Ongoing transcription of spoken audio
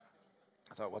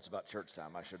I thought, what's about church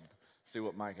time? I should see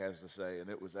what Mike has to say, and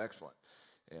it was excellent.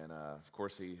 And of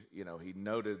course, he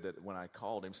noted that when I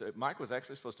called him, so Mike was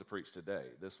actually supposed to preach today.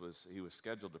 He was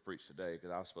scheduled to preach today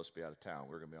because I was supposed to be out of town.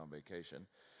 We were going to be on vacation,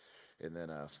 and then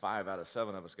 5 out of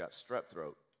 7 of us got strep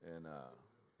throat, and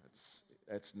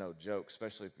it's no joke,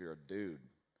 especially if you're a dude.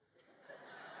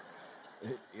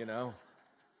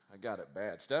 I got it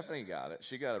bad. Stephanie got it.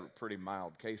 She got a pretty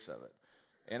mild case of it,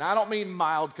 and I don't mean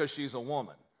mild because she's a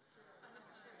woman.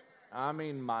 I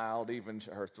mean mild, even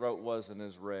her throat wasn't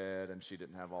as red and she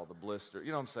didn't have all the blister.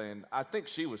 You know what I'm saying? I think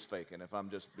she was faking, if I'm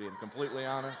just being completely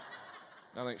honest.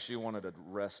 I think she wanted a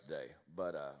rest day.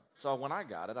 But so when I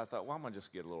got it, I thought, well, I'm going to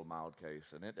just get a little mild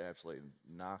case. And it absolutely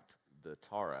knocked the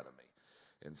tar out of me.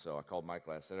 And so I called Mike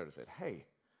last Saturday and said, hey,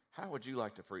 how would you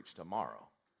like to preach tomorrow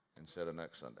instead of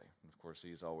next Sunday? And of course,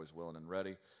 he's always willing and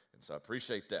ready. And so I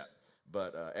appreciate that.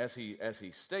 But as he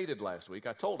stated last week,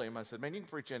 I told him, I said, man, you can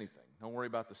preach anything. Don't worry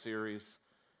about the series.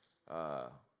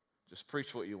 Just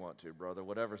preach what you want to, brother,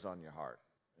 whatever's on your heart.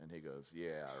 And he goes,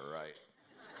 yeah, right.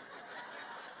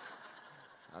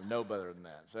 I know better than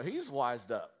that. So he's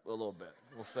wised up a little bit.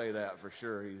 We'll say that for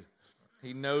sure.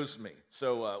 He knows me.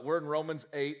 So we're in Romans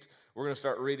 8. We're going to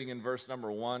start reading in verse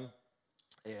number 1.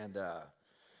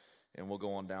 And we'll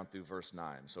go on down through verse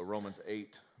 9. So Romans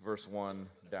 8, verse 1,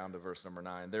 down to verse number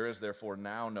 9. There is therefore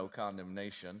now no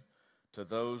condemnation to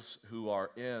those who are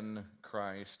in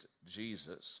Christ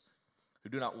Jesus, who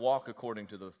do not walk according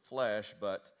to the flesh,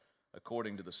 but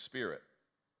according to the Spirit.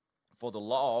 For the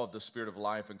law of the Spirit of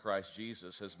life in Christ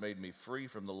Jesus has made me free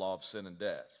from the law of sin and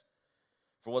death.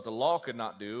 For what the law could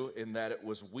not do, in that it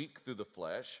was weak through the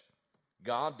flesh,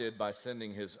 God did by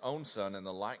sending his own Son in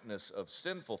the likeness of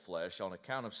sinful flesh. On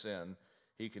account of sin,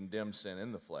 he condemned sin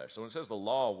in the flesh. So when it says the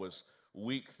law was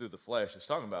weak through the flesh, it's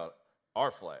talking about our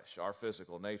flesh, our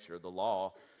physical nature. The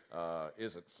law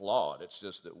isn't flawed. It's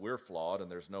just that we're flawed,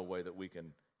 and there's no way that we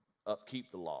can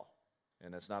upkeep the law.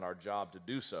 And it's not our job to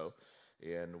do so.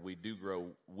 And we do grow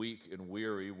weak and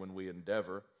weary when we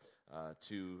endeavor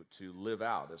to live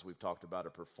out, as we've talked about,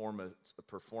 a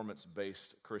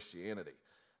performance-based Christianity.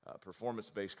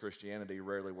 Performance-based Christianity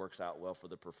rarely works out well for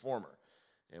the performer.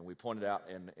 And we pointed out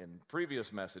in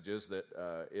previous messages that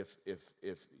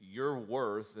if your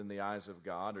worth in the eyes of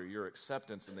God, or your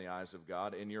acceptance in the eyes of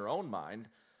God in your own mind,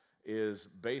 is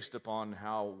based upon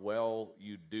how well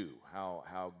you do,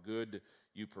 how good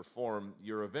you perform,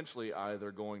 you're eventually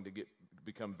either going to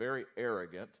become very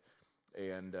arrogant,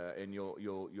 and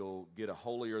you'll get a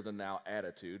holier than thou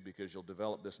attitude, because you'll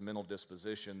develop this mental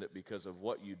disposition that because of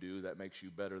what you do, that makes you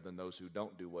better than those who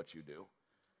don't do what you do.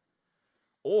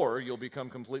 Or you'll become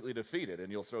completely defeated,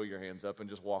 and you'll throw your hands up and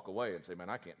just walk away and say, man,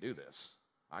 I can't do this.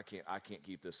 I can't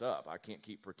keep this up. I can't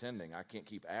keep pretending. I can't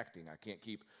keep acting. I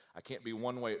can't be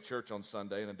one way at church on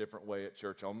Sunday and a different way at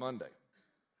church on Monday.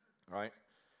 Right?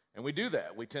 And we do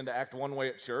that. We tend to act one way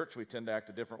at church. We tend to act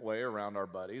a different way around our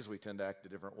buddies. We tend to act a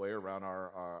different way around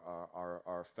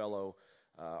our fellow,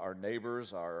 our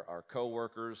neighbors, our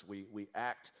co-workers. We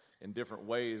act in different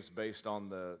ways based on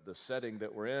the setting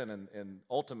that we're in. And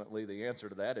ultimately, the answer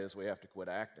to that is we have to quit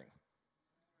acting.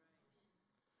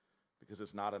 Because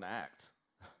it's not an act.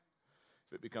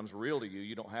 If it becomes real to you,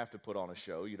 you don't have to put on a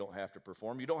show. You don't have to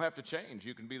perform. You don't have to change.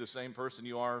 You can be the same person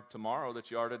you are tomorrow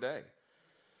that you are today.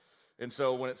 And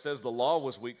so when it says the law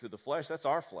was weak through the flesh, that's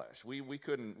our flesh. We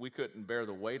couldn't bear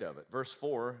the weight of it. Verse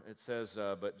 4, it says,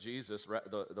 but Jesus,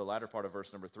 the latter part of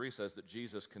verse number 3 says that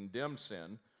Jesus condemned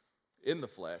sin in the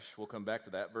flesh. We'll come back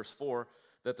to that. Verse 4,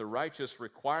 that the righteous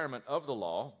requirement of the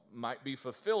law might be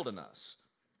fulfilled in us,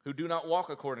 who do not walk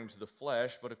according to the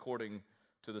flesh, but according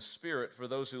to the Spirit. For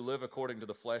those who live according to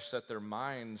the flesh set their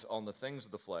minds on the things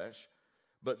of the flesh,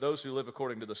 but those who live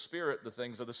according to the Spirit, the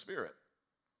things of the Spirit.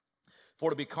 For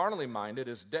to be carnally minded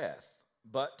is death,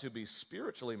 but to be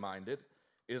spiritually minded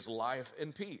is life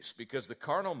and peace, because the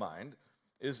carnal mind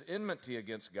is enmity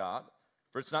against God,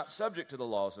 for it's not subject to the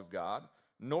laws of God,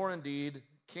 nor indeed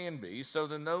can be. So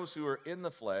then those who are in the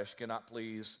flesh cannot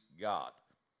please God.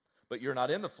 But you're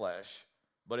not in the flesh,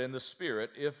 but in the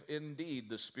Spirit, if indeed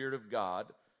the Spirit of God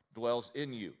dwells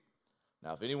in you.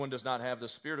 Now, if anyone does not have the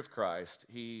Spirit of Christ,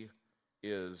 he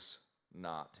is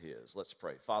not his. Let's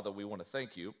pray. Father, we want to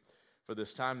thank you for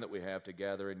this time that we have to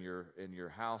gather in your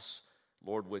house,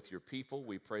 Lord, with your people.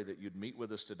 We pray that you'd meet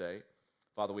with us today.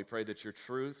 Father, we pray that your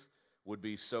truth would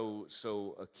be so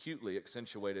acutely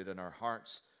accentuated in our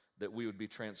hearts that we would be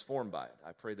transformed by it.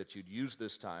 I pray that you'd use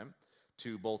this time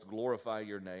to both glorify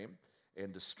your name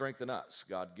and to strengthen us.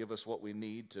 God, give us what we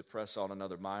need to press on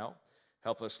another mile.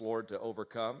 Help us, Lord, to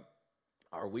overcome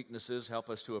our weaknesses. Help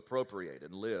us to appropriate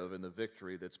and live in the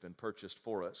victory that's been purchased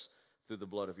for us through the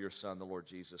blood of your Son, the Lord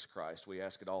Jesus Christ. We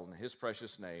ask it all in his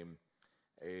precious name.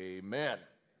 Amen.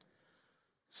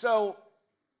 So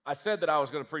I said that I was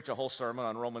going to preach a whole sermon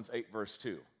on Romans 8, verse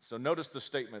 2. So notice the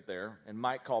statement there, and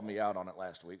Mike called me out on it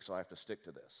last week, so I have to stick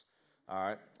to this. All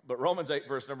right? But Romans 8,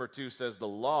 verse number 2 says, the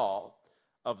law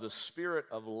of the Spirit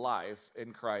of life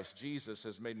in Christ Jesus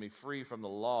has made me free from the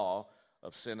law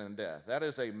of sin and death. That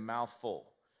is a mouthful.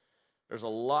 There's a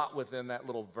lot within that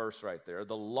little verse right there.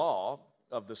 The law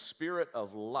of the Spirit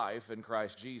of life in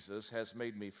Christ Jesus has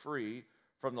made me free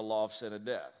from the law of sin and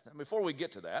death. Now, before we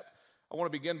get to that, I want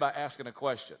to begin by asking a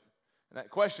question. And that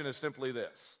question is simply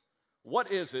this.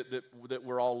 What is it that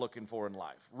we're all looking for in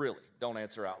life? Really, don't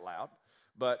answer out loud.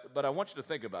 But I want you to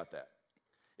think about that.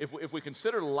 If we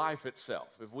consider life itself,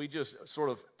 if we just sort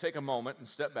of take a moment and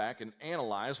step back and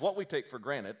analyze what we take for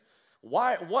granted,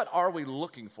 what are we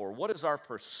looking for? What is our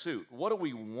pursuit? What do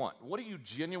we want? What do you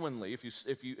genuinely,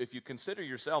 if you consider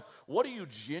yourself, what do you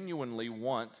genuinely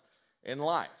want in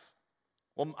life?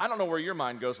 Well, I don't know where your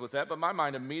mind goes with that, but my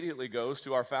mind immediately goes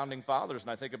to our founding fathers,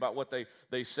 and I think about what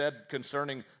they said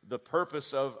concerning the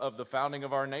purpose of the founding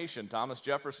of our nation. Thomas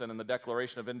Jefferson in the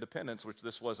Declaration of Independence, which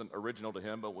this wasn't original to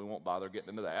him, but we won't bother getting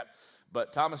into that.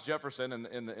 But Thomas Jefferson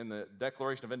in the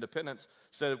Declaration of Independence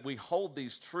said, we hold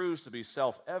these truths to be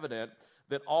self-evident,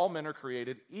 that all men are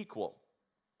created equal,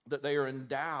 that they are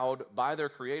endowed by their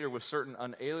Creator with certain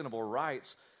unalienable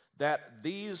rights,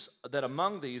 that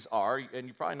among these are, and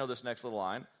you probably know this next little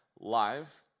line,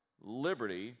 life,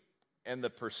 liberty, and the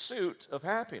pursuit of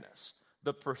happiness.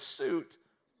 The pursuit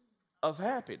of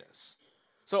happiness.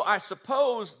 So I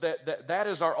suppose that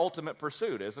is our ultimate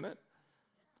pursuit, isn't it?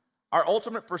 Our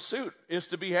ultimate pursuit is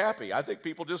to be happy. I think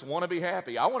people just want to be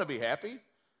happy. I want to be happy.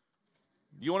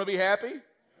 You want to be happy?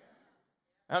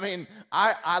 I mean,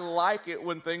 I like it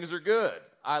when things are good.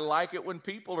 I like it when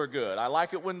people are good. I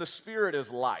like it when the spirit is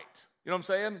light. You know what I'm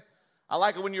saying? I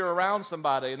like it when you're around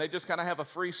somebody and they just kind of have a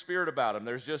free spirit about them.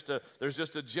 There's just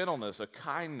a gentleness, a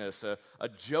kindness, a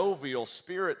jovial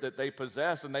spirit that they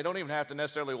possess, and they don't even have to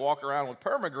necessarily walk around with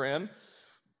permagrin.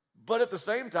 But at the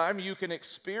same time, you can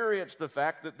experience the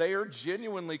fact that they are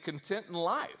genuinely content in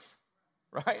life,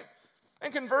 right?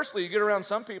 And conversely, you get around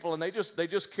some people and they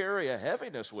just carry a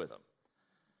heaviness with them.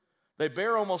 They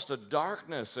bear almost a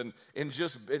darkness, and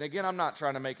again, I'm not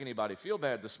trying to make anybody feel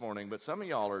bad this morning, but some of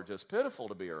y'all are just pitiful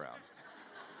to be around.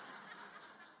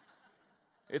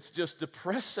 It's just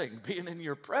depressing being in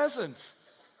your presence.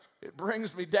 It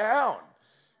brings me down.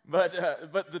 But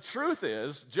the truth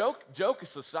is, joke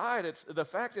aside, the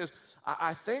fact is,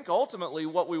 I think ultimately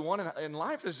what we want in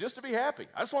life is just to be happy.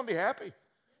 I just want to be happy.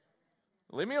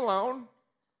 Leave me alone.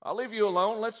 I'll leave you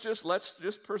alone. Let's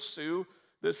just pursue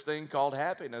this thing called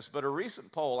happiness. But a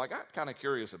recent poll, I got kind of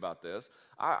curious about this.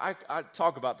 I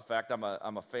talk about the fact I'm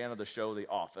a fan of the show The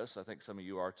Office. I think some of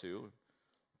you are too.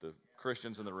 The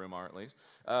Christians in the room are, at least.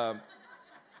 But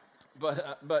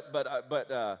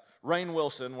Rainn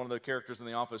Wilson, one of the characters in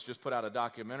The Office, just put out a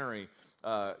documentary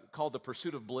called The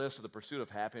Pursuit of Bliss or The Pursuit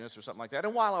of Happiness or something like that.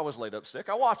 And while I was laid up sick,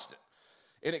 I watched it.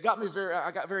 And it got me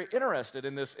I got very interested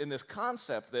in this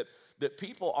concept that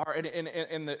people are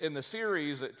in the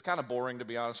series. It's kind of boring, to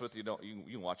be honest with you. You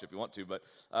can watch it if you want to,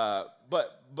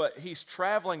 but he's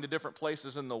traveling to different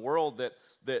places in the world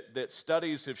that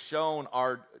studies have shown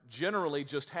are generally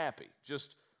just happy,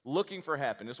 just looking for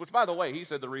happiness, which, by the way, he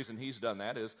said the reason he's done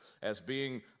that is, as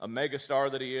being a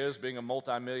megastar that he is, being the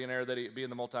multimillionaire that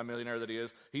he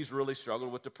is, he's really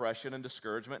struggled with depression and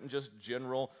discouragement and just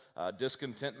general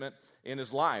discontentment in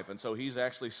his life. And so he's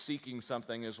actually seeking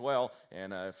something as well.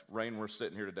 And if Rainn were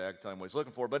sitting here today, I could tell him what he's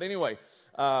looking for. But anyway,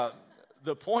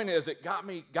 the point is, it got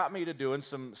me to doing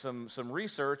some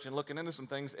research and looking into some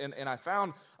things. And I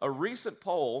found a recent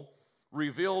poll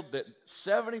revealed that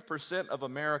 70% of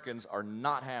Americans are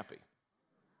not happy.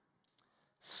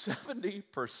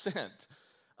 70%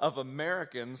 of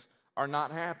Americans are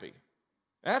not happy.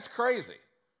 That's crazy.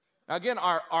 Now again,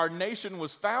 our nation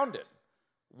was founded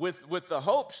with the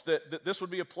hopes that this would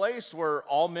be a place where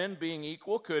all men being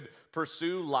equal could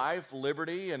pursue life,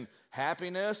 liberty, and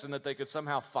happiness, and that they could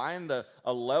somehow find a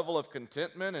level of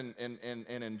contentment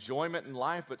and enjoyment in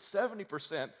life. But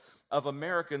 70% of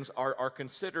Americans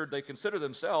they consider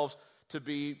themselves to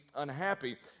be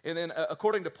unhappy. And then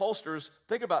according to pollsters,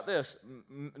 think about this,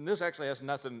 and this actually has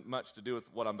nothing much to do with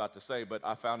what I'm about to say, but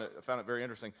I found it very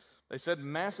interesting. They said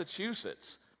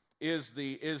Massachusetts is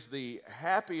the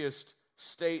happiest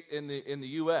state in the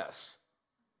U.S.,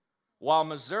 while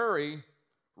Missouri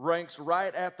ranks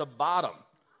right at the bottom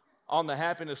on the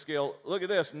happiness scale. Look at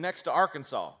this, next to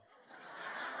Arkansas.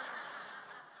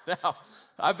 Now,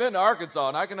 I've been to Arkansas,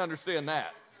 and I can understand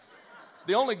that.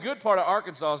 The only good part of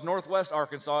Arkansas is northwest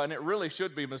Arkansas, and it really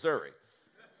should be Missouri.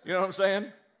 You know what I'm saying?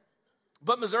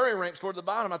 But Missouri ranks toward the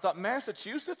bottom. I thought,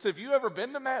 Massachusetts? Have you ever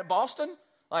been to Boston?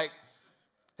 Like,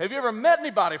 have you ever met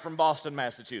anybody from Boston,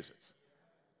 Massachusetts?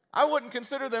 I wouldn't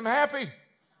consider them happy.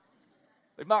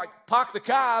 They might park the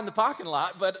car in the parking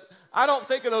lot, but I don't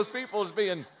think of those people as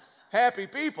being happy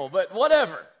people. But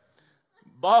whatever.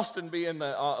 Boston being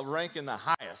the ranking the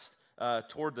highest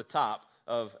toward the top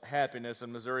of happiness,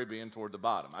 and Missouri being toward the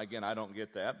bottom. Again, I don't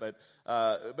get that,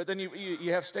 but then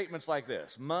you have statements like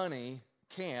this: money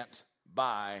can't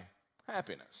buy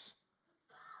happiness.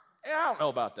 And I don't know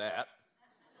about that.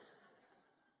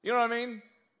 You know what I mean?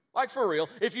 Like, for real.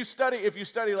 If you study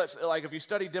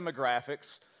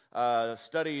demographics,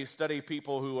 study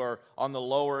people who are on the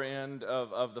lower end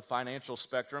of the financial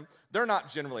spectrum, they're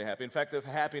not generally happy. In fact, the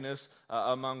happiness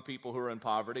among people who are in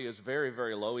poverty is very,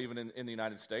 very low, even in the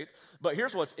United States. But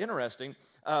here's what's interesting.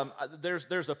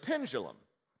 There's a pendulum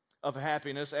of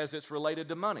happiness as it's related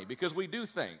to money, because we do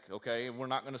think, okay, we're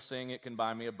not going to sing "It Can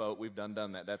Buy Me a Boat." We've done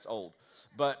that. That's old.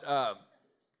 But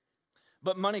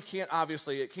money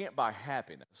can't buy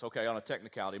happiness, okay? On a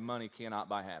technicality, money cannot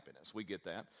buy happiness. We get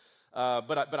that.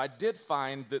 But I did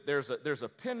find that there's a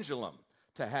pendulum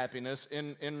to happiness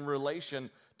in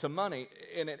relation to money,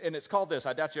 and it's called this.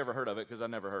 I doubt you ever heard of it, because I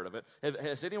never heard of it.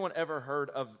 Has anyone ever heard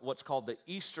of what's called the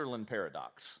Easterlin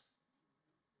paradox?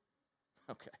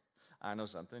 Okay, I know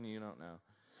something you don't know.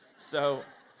 So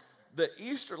the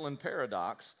Easterlin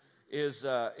paradox is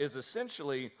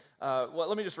essentially, well,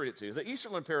 let me just read it to you. The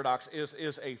Easterlin paradox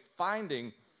is a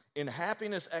finding in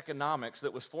happiness economics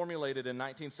that was formulated in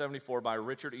 1974 by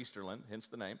Richard Easterlin, hence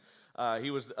the name.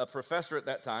 He was a professor at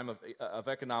that time of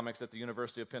economics at the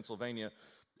University of Pennsylvania,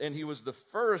 and he was the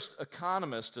first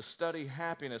economist to study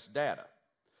happiness data.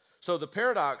 So the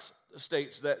paradox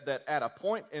states that at a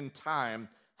point in time,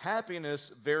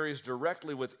 happiness varies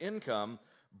directly with income,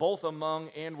 both among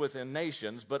and within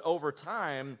nations, but over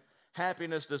time,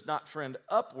 happiness does not trend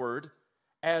upward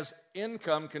as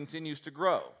income continues to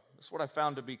grow. That's what I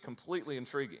found to be completely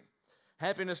intriguing.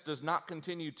 Happiness does not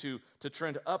continue to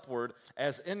trend upward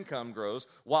as income grows,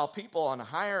 while people on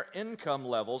higher income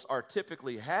levels are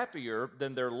typically happier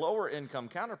than their lower income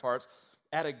counterparts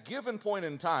at a given point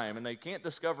in time, and they can't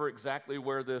discover exactly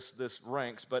where this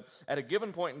ranks, but at a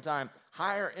given point in time,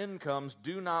 higher incomes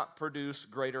do not produce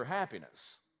greater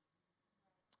happiness.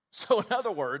 So in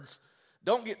other words,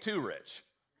 don't get too rich.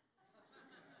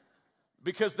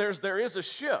 Because there is a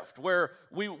shift where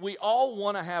we all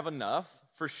want to have enough,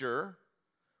 for sure.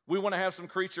 We want to have some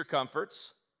creature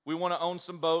comforts. We want to own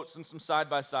some boats and some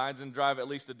side-by-sides and drive at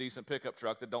least a decent pickup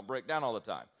truck that don't break down all the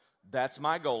time. That's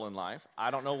my goal in life.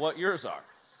 I don't know what yours are.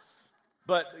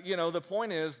 But, you know, the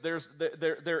point is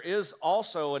there is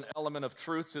also an element of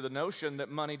truth to the notion that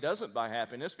money doesn't buy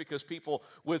happiness, because people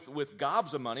with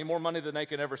gobs of money, more money than they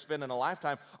can ever spend in a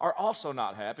lifetime, are also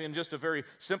not happy. And just a very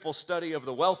simple study of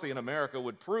the wealthy in America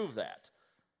would prove that.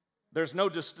 There's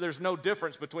no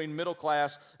difference between middle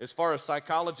class as far as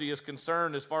psychology is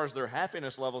concerned, as far as their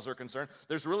happiness levels are concerned.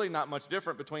 There's really not much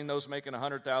different between those making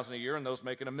 $100,000 a year and those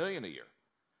making $1 million a year,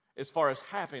 as far as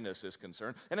happiness is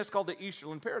concerned. And it's called the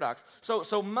Easterlin paradox.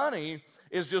 So money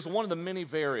is just one of the many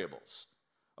variables.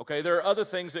 Okay, there are other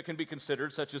things that can be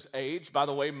considered, such as age. By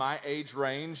the way, my age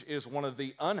range is one of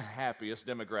the unhappiest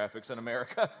demographics in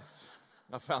America.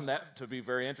 I found that to be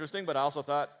very interesting, but I also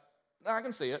thought, I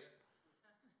can see it,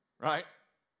 right?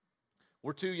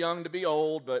 We're too young to be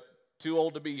old, but too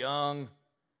old to be young.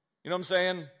 You know what I'm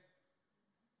saying?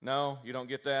 No, you don't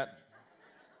get that?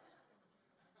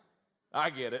 I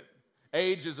get it.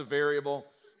 Age is a variable.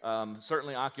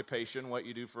 Certainly occupation, what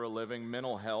you do for a living.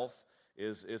 Mental health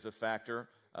is a factor.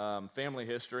 Family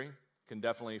history can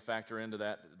definitely factor into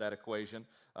that equation.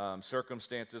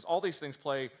 Circumstances, all these things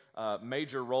play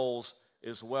major roles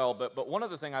as well. But one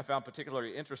other thing I found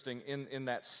particularly interesting in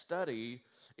that study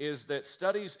is that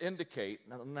studies indicate,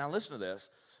 now listen to this,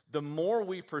 the more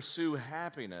we pursue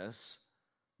happiness,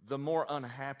 the more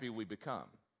unhappy we become.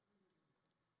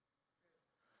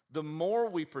 The more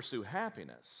we pursue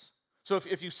happiness. So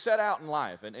if you set out in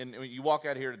life, and you walk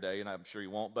out here today, and I'm sure you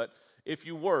won't, but if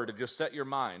you were to just set your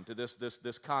mind to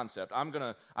this concept, I'm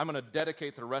gonna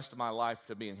dedicate the rest of my life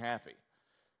to being happy.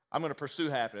 I'm going to pursue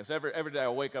happiness. Every day I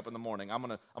wake up in the morning, I'm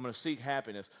going to seek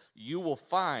happiness. You will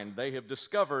find they have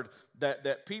discovered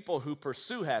that people who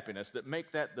pursue happiness, that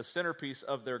make that the centerpiece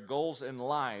of their goals in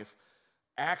life,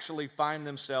 actually find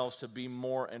themselves to be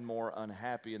more and more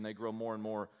unhappy, and they grow more and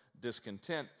more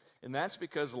discontent. And that's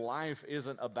because life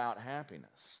isn't about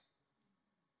happiness.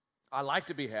 I like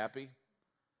to be happy.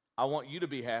 I want you to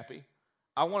be happy.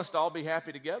 I want us to all be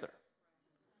happy together.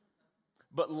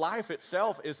 But life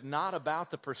itself is not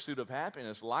about the pursuit of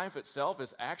happiness. Life itself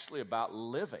is actually about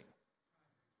living.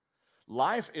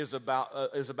 Life is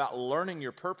about learning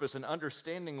your purpose and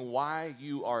understanding why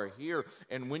you are here.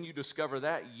 And when you discover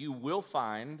that, you will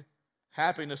find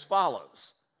happiness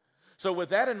follows. So with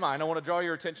that in mind, I want to draw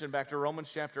your attention back to Romans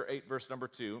chapter 8, verse number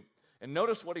 2. And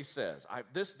notice what he says.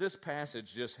 This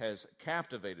passage just has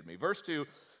captivated me. Verse 2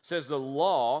 says, the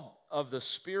law of the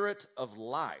Spirit of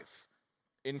life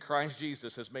in Christ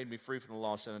Jesus has made me free from the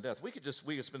law of sin and death. We could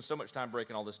spend so much time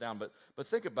breaking all this down, but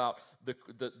think about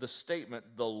the statement,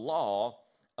 the law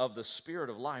of the Spirit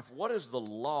of life. What is the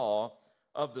law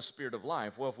of the Spirit of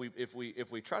life? Well, if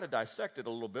we try to dissect it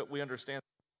a little bit, we understand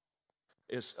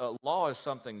law is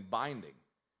something binding,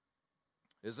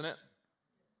 isn't it?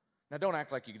 Now, don't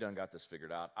act like you done got this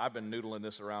figured out. I've been noodling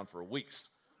this around for weeks,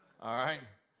 all right?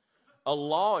 A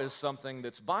law is something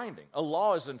that's binding. A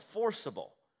law is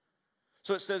enforceable.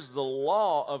 So it says the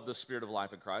law of the Spirit of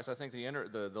life in Christ. I think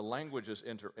the language is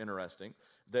interesting,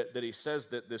 that he says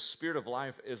that the Spirit of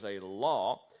life is a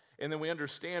law. And then we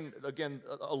understand, again,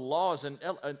 a law is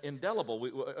indelible.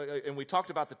 And we talked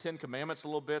about the Ten Commandments a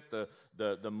little bit,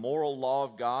 the moral law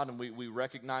of God, and we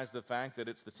recognize the fact that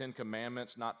it's the Ten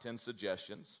Commandments, not 10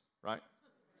 suggestions, right?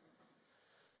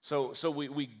 So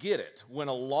we get it. When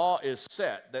a law is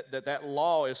set, that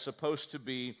law is supposed to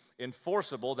be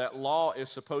enforceable, that law is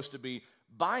supposed to be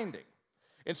binding.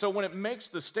 And so when it makes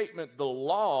the statement, the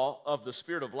law of the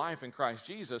Spirit of life in Christ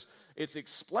Jesus, it's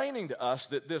explaining to us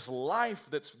that this life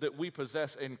that we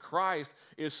possess in Christ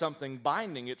is something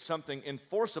binding. It's something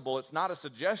enforceable. It's not a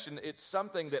suggestion. It's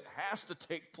something that has to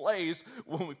take place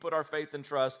when we put our faith and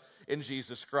trust in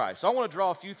Jesus Christ. So I want to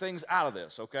draw a few things out of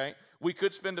this, okay? We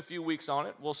could spend a few weeks on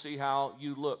it. We'll see how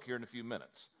you look here in a few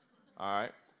minutes, all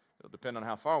right? It'll depend on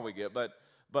how far we get,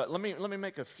 But let me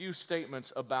make a few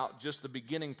statements about just the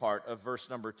beginning part of verse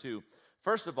number 2.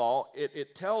 First of all,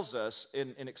 it tells us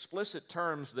in explicit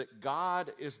terms that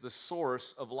God is the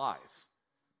source of life.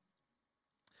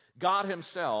 God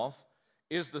himself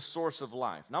is the source of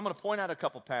life. Now I'm going to point out a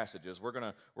couple passages. We're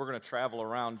going to travel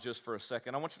around just for a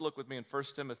second. I want you to look with me in 1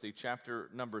 Timothy chapter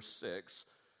number 6.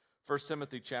 1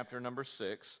 Timothy chapter number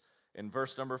 6 in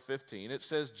verse number 15. It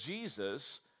says,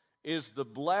 Jesus is the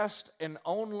blessed and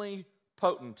only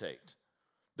potentate,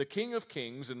 the King of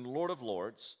kings and Lord of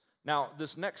lords. Now,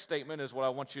 this next statement is what I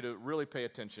want you to really pay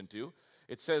attention to.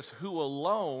 It says, who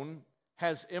alone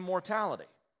has immortality,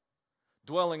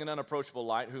 dwelling in unapproachable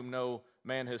light, whom no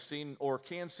man has seen or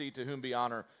can see, to whom be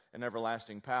honor and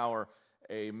everlasting power.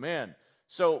 Amen.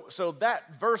 So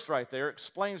that verse right there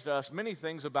explains to us many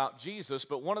things about Jesus,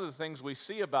 but one of the things we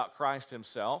see about Christ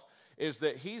himself is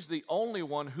that he's the only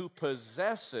one who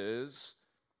possesses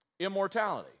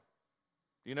immortality.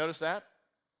 Do you notice that?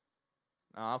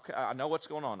 Now, I know what's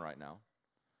going on right now.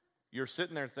 You're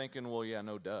sitting there thinking, well, yeah,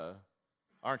 no duh,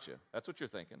 aren't you? That's what you're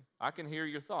thinking. I can hear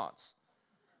your thoughts.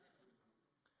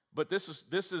 But this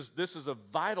is a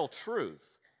vital truth,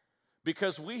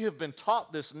 because we have been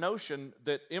taught this notion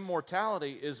that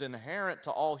immortality is inherent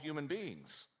to all human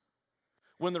beings,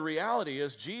 when the reality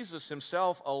is Jesus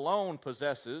himself alone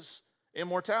possesses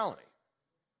immortality.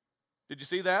 Did you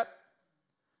see that?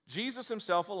 Jesus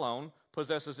himself alone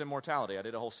possesses immortality. I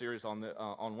did a whole series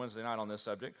on Wednesday night on this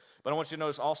subject. But I want you to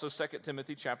notice also 2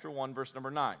 Timothy chapter 1, verse number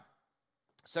 9.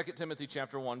 2 Timothy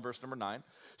chapter 1, verse number 9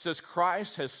 says,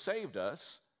 Christ has saved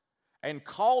us and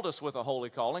called us with a holy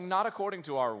calling, not according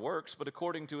to our works, but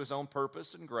according to his own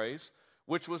purpose and grace,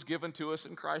 which was given to us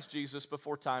in Christ Jesus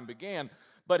before time began,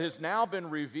 but has now been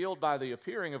revealed by the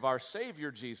appearing of our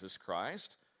Savior Jesus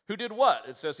Christ, who did what?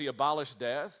 It says he abolished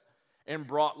death and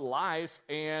brought life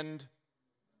and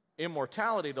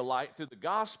immortality to light through the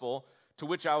gospel, to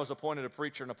which I was appointed a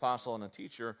preacher, an apostle, and a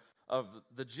teacher of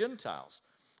the Gentiles.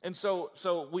 And so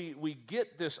we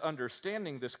get this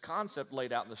understanding, this concept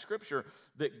laid out in the Scripture,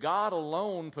 that God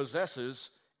alone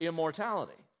possesses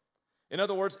immortality. In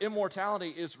other words, immortality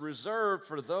is reserved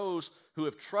for those who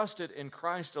have trusted in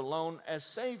Christ alone as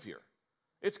Savior.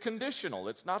 It's conditional.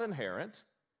 It's not inherent.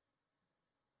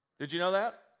 Did you know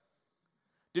that?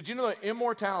 Did you know that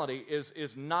immortality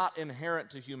is not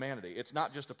inherent to humanity? It's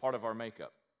not just a part of our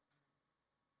makeup.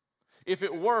 If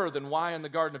it were, then why in the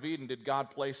Garden of Eden did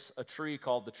God place a tree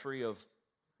called the tree of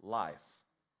life?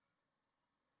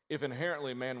 If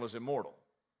inherently man was immortal.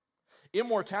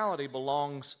 Immortality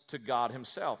belongs to God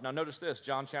himself. Now notice this,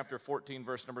 John chapter 14,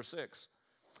 verse number 6.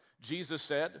 Jesus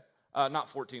said,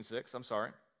 not 14:6, I'm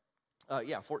sorry.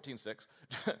 14:6.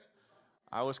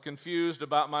 I was confused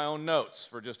about my own notes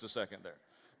for just a second there.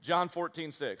 John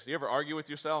 14:6. Do you ever argue with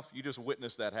yourself? You just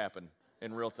witnessed that happen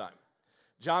in real time.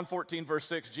 John 14, verse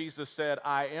 6, Jesus said,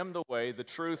 I am the way, the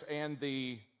truth, and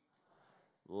the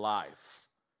life.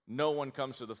 No one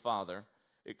comes to the Father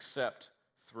except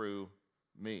through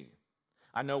me.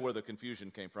 I know where the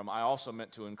confusion came from. I also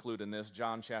meant to include in this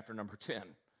John chapter number 10,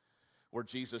 where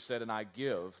Jesus said, and I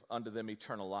give unto them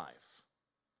eternal life,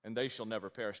 and they shall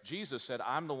never perish. Jesus said,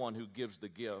 I'm the one who gives the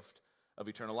gift of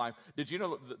eternal life. Did you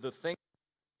know the thing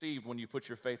you received when you put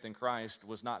your faith in Christ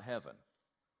was not heaven?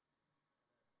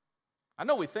 I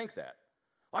know we think that.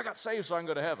 Well, I got saved so I can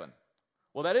go to heaven.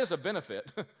 Well, that is a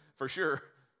benefit, for sure,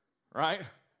 right?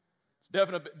 It's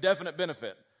definite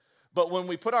benefit. But when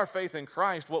we put our faith in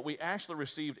Christ, what we actually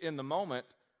received in the moment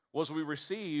was we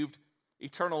received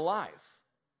eternal life.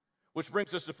 Which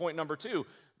brings us to point number 2,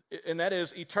 and that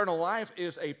is eternal life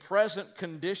is a present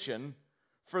condition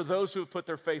for those who have put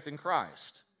their faith in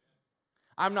Christ.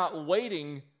 I'm not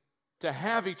waiting to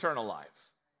have eternal life.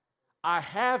 I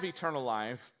have eternal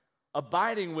life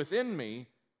abiding within me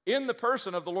in the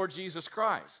person of the Lord Jesus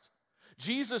Christ.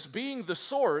 Jesus being the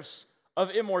source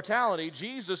of immortality,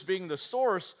 Jesus being the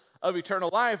source of eternal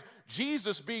life,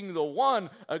 Jesus being the one,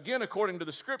 again according to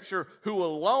the Scripture, who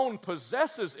alone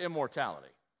possesses immortality.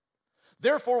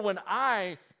 Therefore, when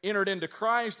I entered into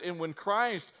Christ and when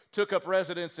Christ took up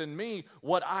residence in me,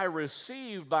 what I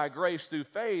received by grace through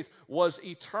faith was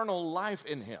eternal life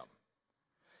in Him.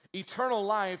 Eternal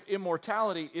life,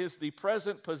 immortality, is the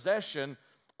present possession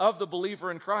of the believer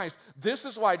in Christ. This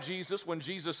is why Jesus, when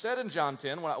Jesus said in John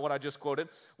 10, what I just quoted,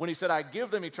 when He said, I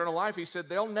give them eternal life, He said,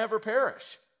 they'll never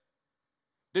perish.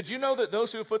 Did you know that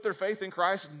those who put their faith in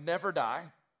Christ never die?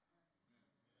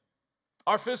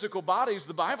 Our physical bodies,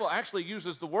 the Bible actually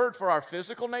uses the word for our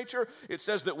physical nature. It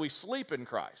says that we sleep in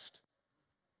Christ.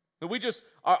 That we just,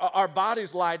 our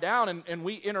bodies lie down and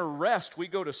we enter rest. We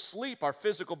go to sleep. Our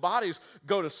physical bodies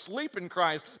go to sleep in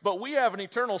Christ. But we have an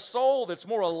eternal soul that's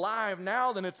more alive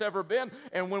now than it's ever been.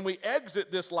 And when we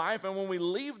exit this life and when we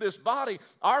leave this body,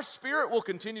 our spirit will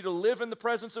continue to live in the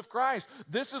presence of Christ.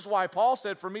 This is why Paul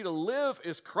said, for me to live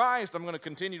is Christ. I'm going to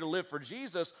continue to live for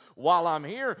Jesus while I'm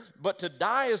here. But to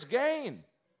die is gain.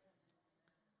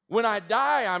 When I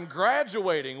die, I'm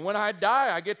graduating. When I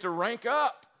die, I get to rank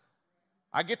up.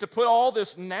 I get to put all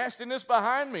this nastiness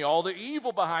behind me, all the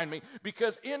evil behind me,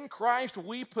 because in Christ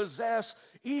we possess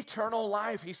eternal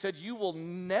life. He said, you will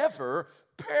never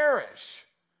perish.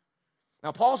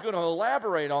 Now, Paul's going to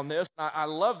elaborate on this. I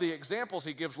love the examples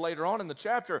he gives later on in the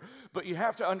chapter, but you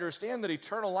have to understand that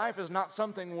eternal life is not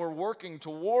something we're working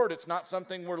toward. It's not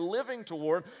something we're living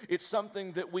toward. It's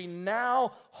something that we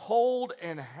now hold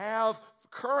and have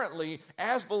currently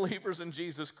as believers in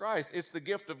Jesus Christ. It's the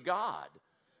gift of God.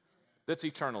 That's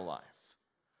eternal life.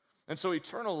 And so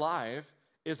eternal life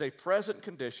is a present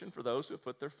condition for those who have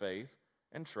put their faith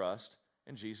and trust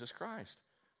in Jesus Christ.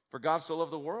 For God so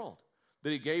loved the world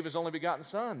that He gave His only begotten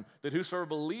Son, that whosoever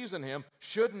believes in Him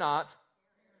should not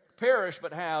perish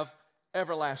but have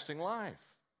everlasting life.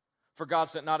 For God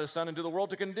sent not His Son into the world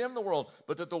to condemn the world,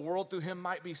 but that the world through Him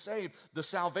might be saved. The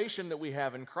salvation that we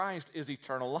have in Christ is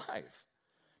eternal life.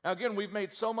 Now, again, we've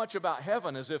made so much about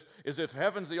heaven as if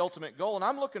heaven's the ultimate goal, and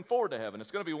I'm looking forward to heaven.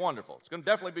 It's going to be wonderful. It's going to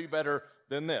definitely be better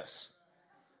than this,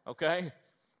 okay?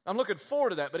 I'm looking forward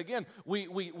to that, but again,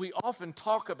 we often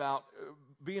talk about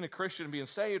being a Christian and being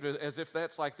saved as if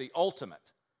that's like the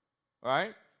ultimate,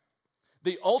 right?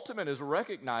 The ultimate is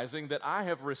recognizing that I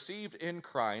have received in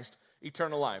Christ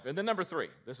eternal life. And then number 3,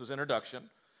 this was introduction.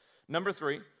 Number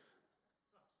 3,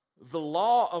 the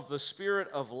law of the Spirit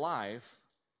of life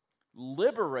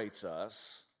liberates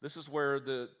us. This is where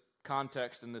the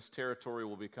context in this territory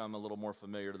will become a little more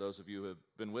familiar to those of you who have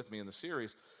been with me in the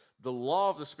series. The law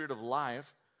of the Spirit of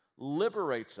life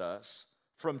liberates us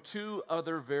from 2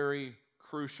 other very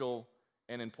crucial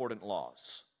and important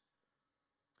laws.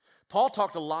 Paul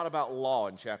talked a lot about law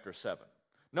in chapter 7.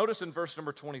 Notice in verse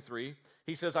number 23,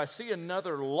 he says, I see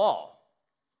another law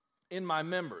in my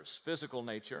members, physical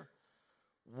nature,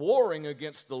 warring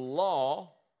against the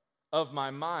law of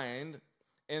my mind,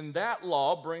 and that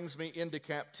law brings me into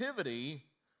captivity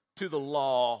to the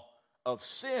law of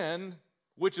sin,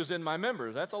 which is in my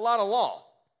members. That's a lot of law,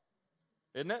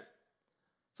 isn't it?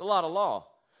 It's a lot of law.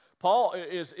 Paul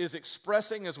is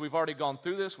expressing, as we've already gone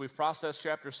through this, we've processed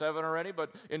chapter 7 already, but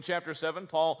in chapter 7,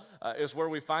 Paul is where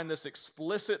we find this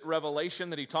explicit revelation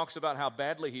that he talks about how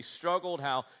badly he struggled,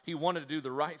 how he wanted to do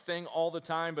the right thing all the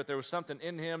time, but there was something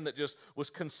in him that just was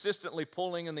consistently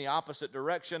pulling in the opposite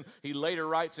direction. He later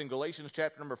writes in Galatians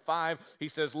chapter number 5, he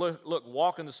says, look,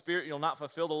 walk in the Spirit, you'll not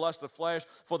fulfill the lust of the flesh,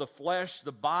 for the flesh,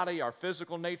 the body, our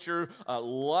physical nature,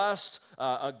 lust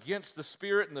against the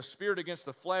Spirit and the Spirit against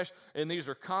the flesh, and these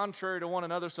are contrary contrary to one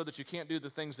another so that you can't do the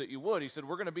things that you would. He said,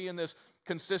 we're going to be in this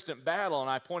consistent battle. And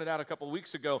I pointed out a couple of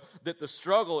weeks ago that the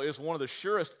struggle is one of the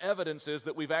surest evidences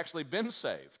that we've actually been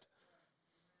saved.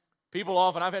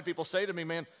 I've had people say to me,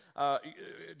 man,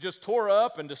 just tore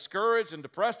up and discouraged and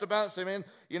depressed about it, say, man,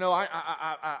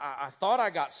 I thought I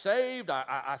got saved.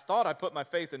 I thought I put my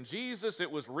faith in Jesus.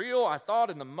 It was real. I thought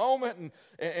in the moment,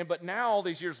 but now all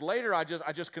these years later, I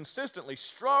just consistently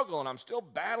struggle, and I'm still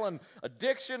battling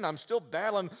addiction. I'm still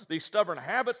battling these stubborn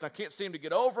habits, and I can't seem to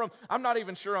get over them. I'm not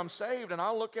even sure I'm saved, and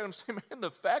I'll look at them and say, man,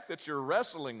 the fact that you're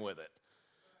wrestling with it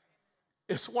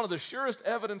is one of the surest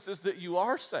evidences that you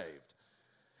are saved.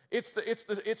 It's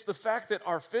the fact that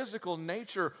our physical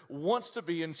nature wants to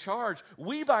be in charge.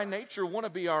 We by nature want to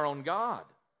be our own God.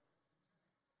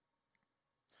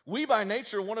 We by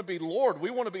nature want to be Lord. We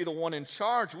want to be the one in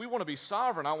charge. We want to be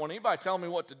sovereign. I don't want anybody telling me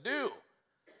what to do.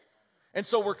 And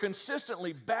so we're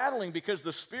consistently battling because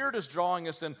the Spirit is drawing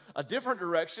us in a different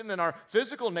direction, and our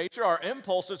physical nature, our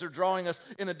impulses are drawing us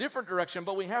in a different direction.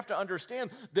 But we have to understand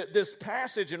that this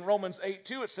passage in Romans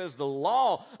 8:2, it says, the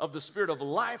law of the Spirit of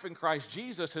life in Christ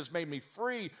Jesus has made me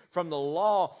free from the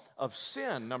law of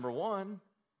sin, number one.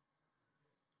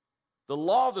 The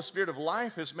law of the Spirit of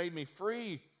life has made me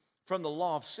free from the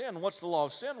law of sin. What's the law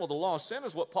of sin? Well, the law of sin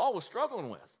is what Paul was struggling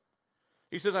with.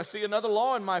 He says, I see another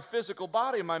law in my physical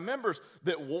body, in my members,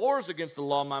 that wars against the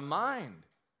law of my mind.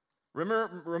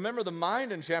 Remember the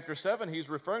mind in chapter 7, he's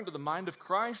referring to the mind of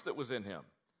Christ that was in him,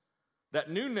 that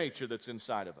new nature that's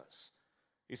inside of us.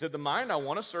 He said, the mind, I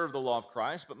want to serve the law of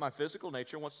Christ, but my physical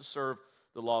nature wants to serve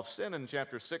the law of sin. In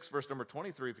chapter 6, verse number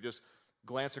 23, if you just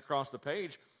glance across the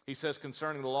page, he says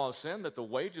concerning the law of sin that the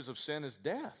wages of sin is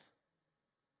death.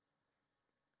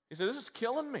 He said, this is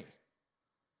killing me.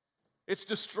 It's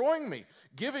destroying me.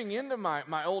 Giving into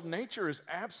my old nature is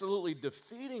absolutely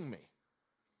defeating me.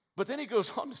 But then he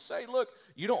goes on to say, look,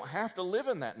 you don't have to live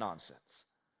in that nonsense.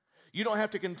 You don't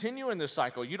have to continue in this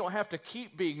cycle. You don't have to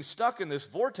keep being stuck in this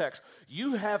vortex.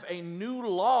 You have a new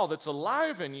law that's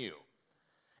alive in you.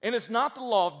 And it's not the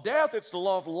law of death, it's the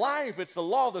law of life. It's the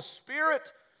law of the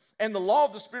Spirit. And the law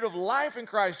of the Spirit of life in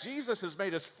Christ Jesus has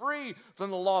made us free from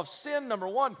the law of sin, number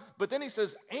one. But then he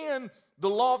says, and the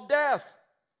law of death.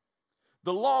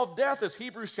 The law of death is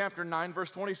Hebrews chapter 9, verse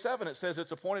 27. It says,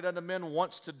 it's appointed unto men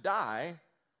once to die,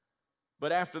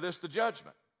 but after this, the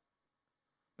judgment.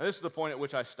 Now, this is the point at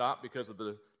which I stop because of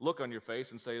the look on your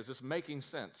face and say, is this making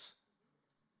sense?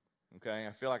 Okay,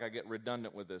 I feel like I get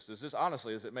redundant with this. Is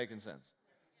it making sense?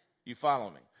 You follow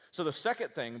me? So the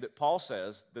second thing that Paul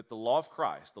says that the law of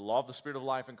Christ, the law of the Spirit of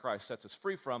life in Christ sets us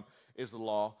free from is the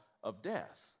law of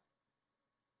death.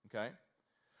 Okay?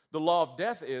 The law of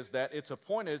death is that it's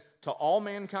appointed to all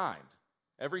mankind,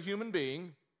 every human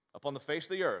being upon the face of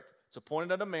the earth. It's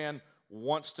appointed unto man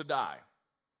once to die.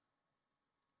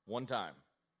 One time.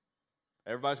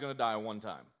 Everybody's going to die one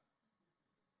time.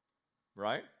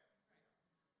 Right?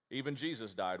 Even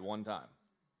Jesus died one time.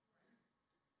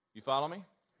 You follow me?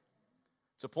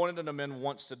 It's appointed unto men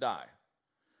once to die.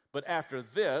 But after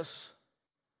this,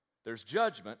 there's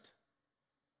judgment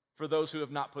for those who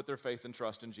have not put their faith and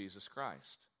trust in Jesus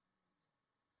Christ.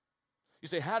 You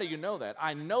say, how do you know that?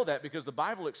 I know that because the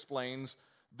Bible explains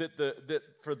that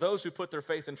for those who put their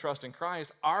faith and trust in Christ,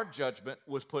 our judgment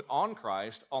was put on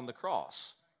Christ on the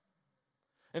cross.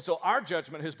 And so our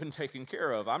judgment has been taken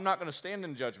care of. I'm not going to stand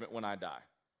in judgment when I die.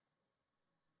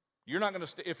 You're not going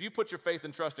to, if you put your faith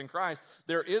and trust in Christ,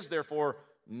 there is therefore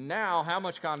now how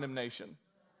much condemnation?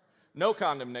 No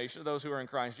condemnation to those who are in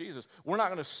Christ Jesus. We're not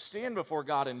going to stand before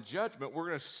God in judgment. We're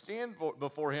going to stand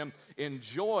before Him in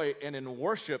joy and in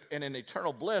worship and in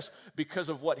eternal bliss because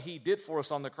of what He did for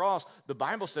us on the cross. The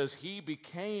Bible says He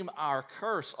became our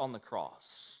curse on the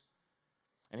cross.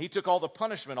 And He took all the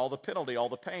punishment, all the penalty, all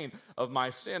the pain of my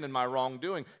sin and my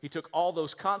wrongdoing. He took all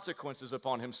those consequences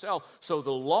upon Himself. So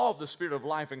the law of the Spirit of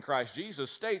life in Christ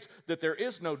Jesus states that there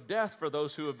is no death for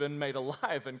those who have been made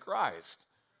alive in Christ.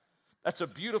 That's a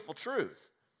beautiful truth.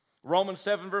 Romans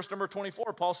 7, verse number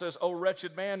 24, Paul says, O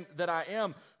wretched man that I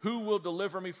am, who will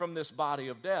deliver me from this body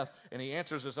of death? And he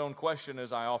answers his own question,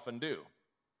 as I often do.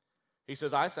 He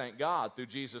says, I thank God through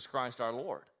Jesus Christ our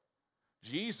Lord.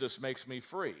 Jesus makes me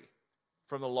free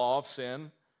from the law of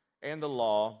sin and the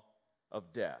law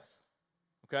of death.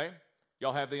 Okay?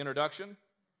 Y'all have the introduction?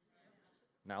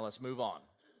 Now let's move on.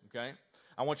 Okay?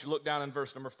 I want you to look down in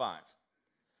verse number 5.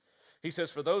 He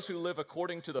says, for those who live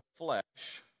according to the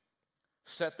flesh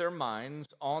set their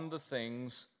minds on the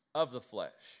things of the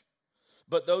flesh.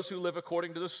 But those who live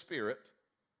according to the Spirit,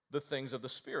 the things of the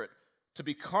Spirit. To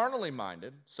be carnally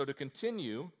minded, so to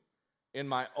continue in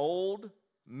my old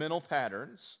mental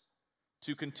patterns,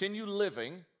 to continue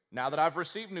living Now that I've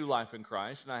received new life in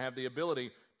Christ and I have the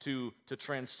ability to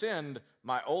transcend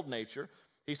my old nature,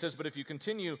 he says, but if you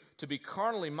continue to be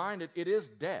carnally minded, it is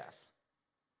death.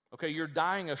 Okay, you're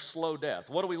dying a slow death.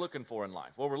 What are we looking for in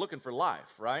life? Well, we're looking for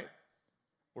life, right?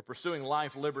 We're pursuing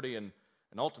life, liberty, and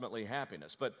ultimately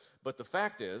happiness. But the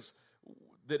fact is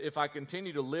that if I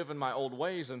continue to live in my old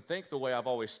ways and think the way I've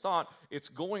always thought, it's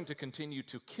going to continue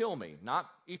to kill me. Not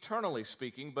eternally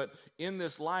speaking, but in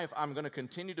this life, I'm going to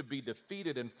continue to be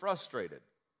defeated and frustrated.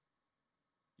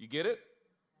 You get it?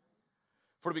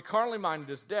 For to be carnally minded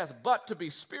is death, but to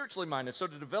be spiritually minded, so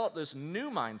to develop this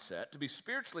new mindset, to be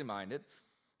spiritually minded,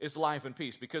 is life and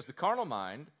peace. Because the carnal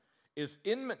mind is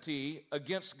enmity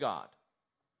against God.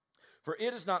 For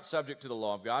it is not subject to the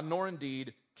law of God, nor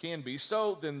indeed can be.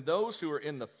 So then those who are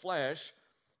in the flesh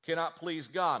cannot please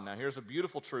God. Now here's a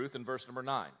beautiful truth in verse number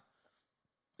 9.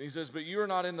 He says, but you are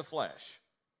not in the flesh,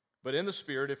 but in the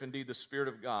Spirit, if indeed the Spirit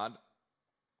of God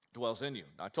dwells in you.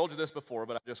 Now I told you this before,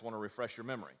 but I just want to refresh your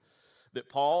memory. That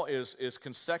Paul is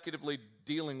consecutively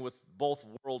dealing with both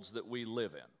worlds that we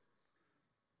live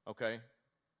in. Okay?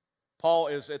 Paul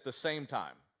is at the same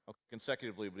time. Okay,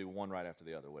 consecutively would be one right after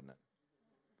the other, wouldn't it?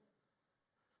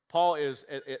 Paul is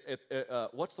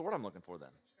what's the word I'm looking for then?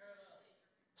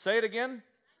 Say it again.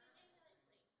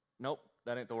 Nope,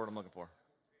 that ain't the word I'm looking for.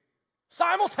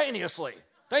 Simultaneously.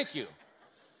 Thank you.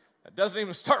 It doesn't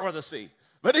even start with a C.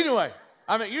 But anyway,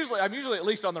 I'm usually at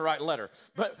least on the right letter.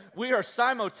 But we are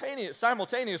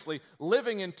simultaneously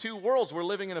living in two worlds. We're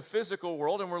living in a physical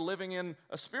world and we're living in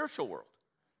a spiritual world.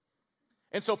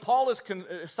 And so Paul is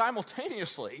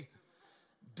simultaneously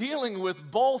dealing with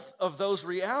both of those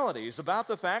realities about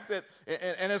the fact that,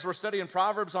 and as we're studying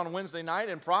Proverbs on Wednesday night,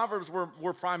 in Proverbs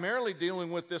we're primarily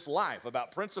dealing with this life,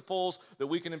 about principles that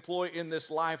we can employ in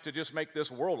this life to just make this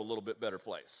world a little bit better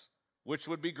place, which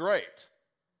would be great.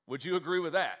 Would you agree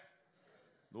with that?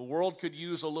 The world could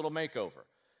use a little makeover.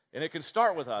 And it can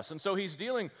start with us. And so he's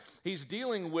dealing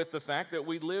with the fact that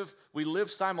we live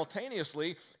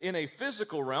simultaneously in a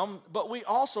physical realm, but we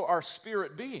also are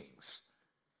spirit beings.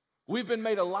 We've been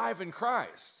made alive in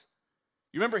Christ.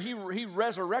 You remember, he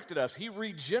resurrected us. He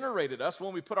regenerated us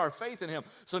when we put our faith in him.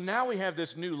 So now we have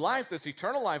this new life, this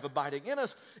eternal life abiding in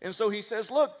us. And so he says,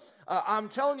 look, I'm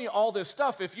telling you all this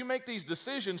stuff. If you make these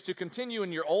decisions to continue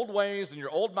in your old ways and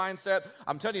your old mindset,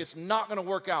 I'm telling you, it's not going to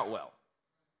work out well.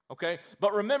 Okay?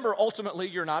 But remember, ultimately,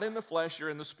 you're not in the flesh, you're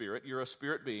in the spirit. You're a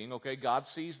spirit being, okay? God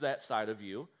sees that side of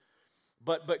you.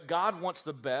 But God wants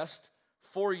the best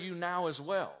for you now as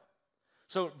well.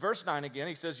 So verse 9 again,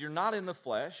 he says, you're not in the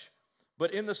flesh,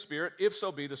 but in the Spirit, if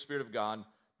so be the Spirit of God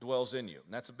dwells in you.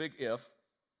 And that's a big if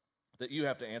that you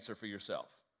have to answer for yourself.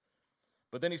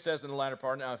 But then he says in the latter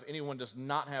part, now if anyone does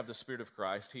not have the Spirit of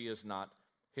Christ, he is not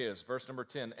his. Verse number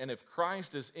 10, and if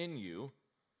Christ is in you,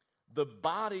 the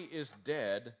body is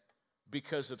dead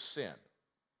because of sin.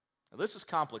 Now this is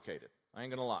complicated. I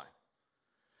ain't going to lie.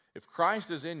 If Christ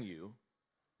is in you,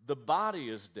 the body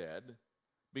is dead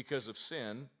because of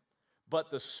sin,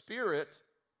 but the Spirit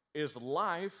is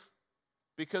life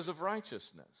because of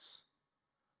righteousness.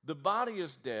 The body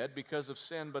is dead because of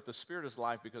sin, but the Spirit is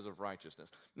life because of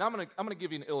righteousness. Now I'm going to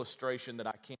give you an illustration that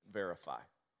I can't verify.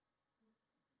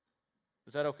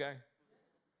 Is that okay?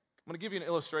 I'm going to give you an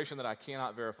illustration that I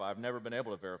cannot verify. I've never been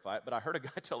able to verify it, but I heard a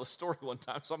guy tell a story one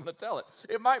time, so I'm going to tell it.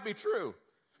 It might be true.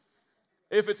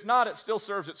 If it's not, it still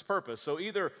serves its purpose. So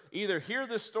either hear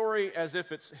this story as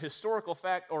if it's historical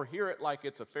fact or hear it like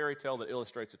it's a fairy tale that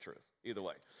illustrates the truth. Either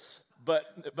way.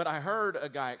 But I heard a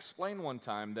guy explain one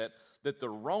time that the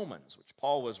Romans, which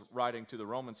Paul was writing to the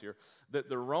Romans here, that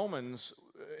the Romans,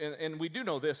 and we do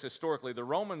know this historically, the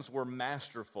Romans were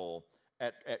masterful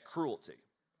at cruelty.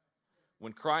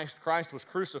 When Christ was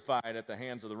crucified at the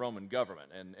hands of the Roman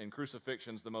government, and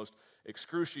crucifixion's the most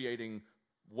excruciating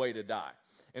way to die.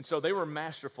 And so they were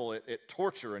masterful at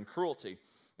torture and cruelty.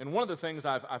 And one of the things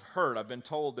I've been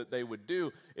told that they would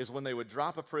do is when they would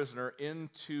drop a prisoner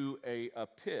into a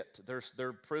pit,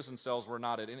 their prison cells were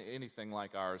not anything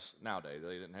like ours nowadays.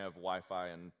 They didn't have Wi-Fi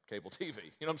and cable TV.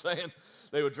 You know what I'm saying?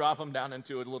 They would drop them down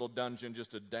into a little dungeon,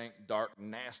 just a dank, dark,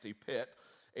 nasty pit.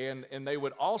 And they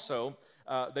would also,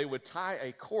 they would tie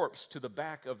a corpse to the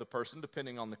back of the person,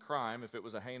 depending on the crime. If it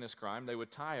was a heinous crime, they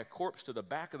would tie a corpse to the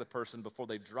back of the person before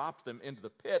they dropped them into the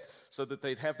pit so that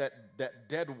they'd have that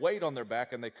dead weight on their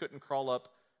back and they couldn't crawl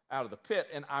up out of the pit.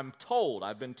 And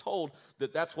I've been told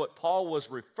that that's what Paul was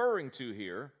referring to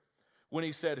here when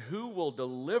he said, who will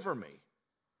deliver me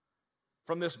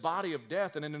from this body of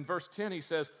death? And then in verse 10 he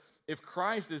says, if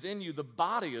Christ is in you, the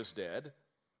body is dead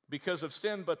because of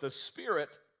sin, but the Spirit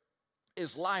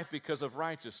is life because of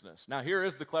righteousness. Now, here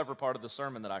is the clever part of the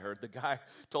sermon that I heard. The guy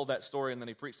told that story, and then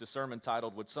he preached a sermon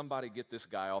titled, "Would Somebody Get This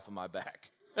Guy Off of My Back?"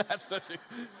 That's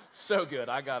so good.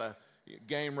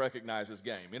 Game recognizes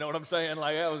game. You know what I'm saying?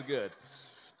 Like, that was good.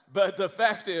 But the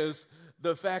fact is,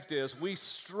 we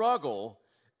struggle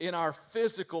in our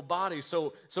physical body.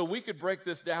 So we could break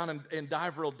this down and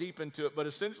dive real deep into it, but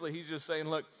essentially he's just saying,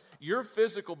 look, your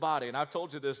physical body, and I've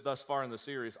told you this thus far in the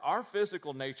series, our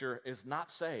physical nature is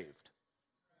not saved.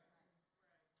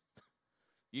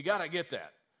 You got to get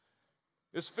that.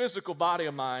 This physical body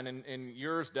of mine, and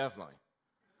yours definitely,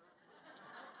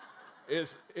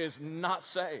 is not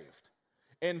saved.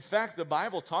 In fact, the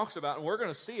Bible talks about, and we're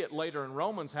going to see it later in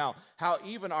Romans, how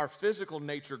even our physical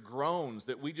nature groans,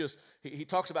 that he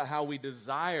talks about how we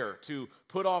desire to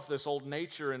put off this old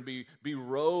nature and be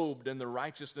robed in the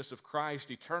righteousness of Christ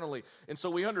eternally. And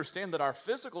so we understand that our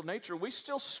physical nature, we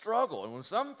still struggle. And when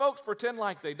some folks pretend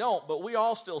like they don't, but we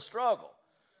all still struggle.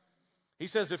 He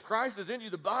says, if Christ is in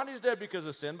you, the body is dead because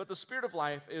of sin, but the spirit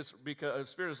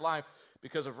is life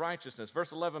because of righteousness.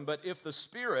 Verse 11, but if the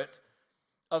Spirit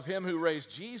of him who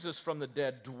raised Jesus from the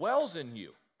dead dwells in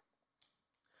you,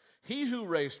 he who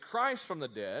raised Christ from the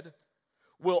dead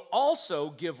will also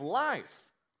give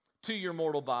life to your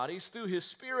mortal bodies through his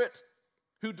Spirit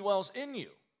who dwells in you.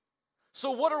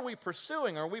 So what are we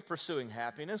pursuing? Are we pursuing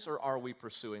happiness or are we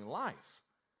pursuing life?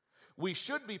 We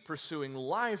should be pursuing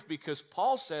life because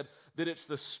Paul said that it's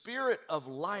the Spirit of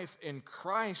life in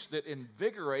Christ that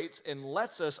invigorates and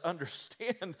lets us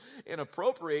understand and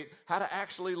appropriate how to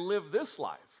actually live this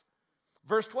life.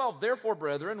 Verse 12, therefore,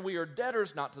 brethren, we are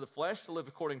debtors not to the flesh to live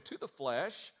according to the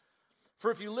flesh. For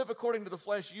if you live according to the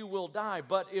flesh, you will die.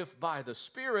 But if by the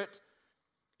Spirit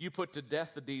you put to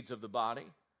death the deeds of the body,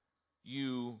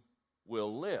 you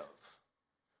will live.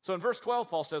 So in verse 12,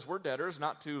 Paul says we're debtors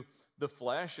not to the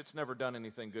flesh. It's never done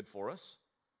anything good for us.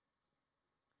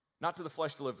 Not to the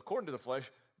flesh to live according to the flesh,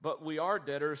 but we are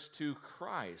debtors to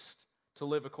Christ to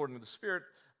live according to the Spirit.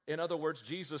 In other words,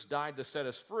 Jesus died to set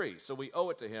us free, so we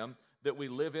owe it to him that we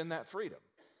live in that freedom.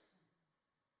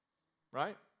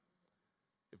 Right?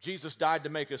 If Jesus died to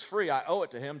make us free, I owe it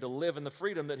to him to live in the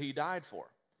freedom that he died for.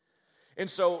 And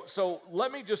so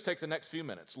let me just take the next few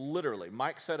minutes. Literally,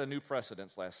 Mike set a new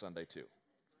precedence last Sunday too.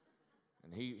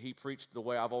 And he preached the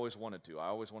way I've always wanted to. I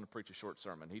always want to preach a short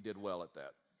sermon. He did well at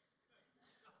that.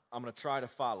 I'm going to try to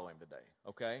follow him today,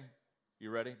 okay? You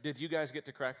ready? Did you guys get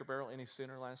to Cracker Barrel any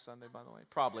sooner last Sunday, by the way?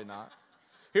 Probably not.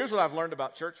 Here's what I've learned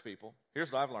about church people.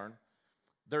 Here's what I've learned.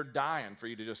 They're dying for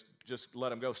you to just let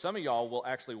them go. Some of y'all will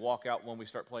actually walk out when we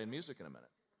start playing music in a minute.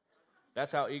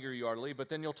 That's how eager you are to leave. But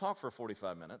then you'll talk for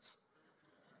 45 minutes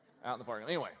out in the parking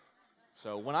lot. Anyway,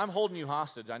 so when I'm holding you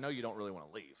hostage, I know you don't really want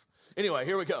to leave. Anyway,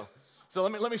 here we go. So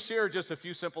let me share just a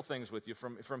few simple things with you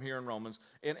from here in Romans.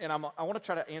 And I want to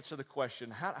try to answer the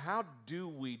question, how do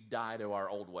we die to our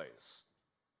old ways?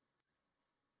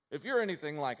 If you're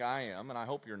anything like I am, and I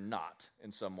hope you're not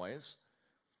in some ways,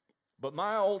 but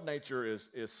my old nature is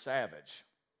savage,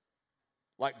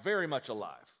 like very much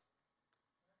alive.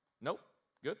 Nope,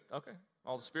 good, okay.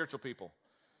 All the spiritual people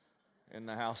in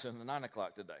the house in the 9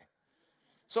 o'clock today.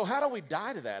 So how do we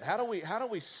die to that? How do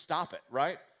we stop it,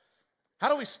 right? How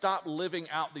do we stop living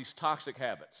out these toxic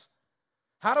habits?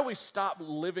 How do we stop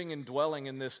living and dwelling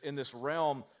in this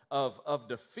realm of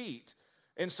defeat?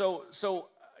 And so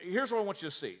here's what I want you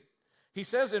to see. He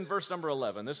says in verse number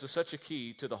 11, this is such a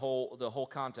key to the whole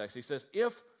context. He says,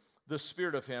 if the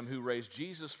Spirit of him who raised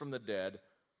Jesus from the dead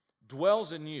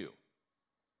dwells in you.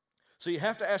 So you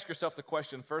have to ask yourself the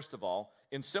question, first of all,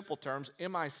 in simple terms,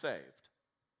 am I saved?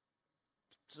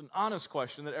 It's an honest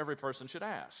question that every person should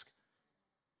ask.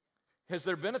 Has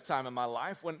there been a time in my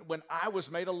life when I was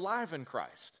made alive in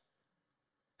Christ?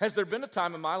 Has there been a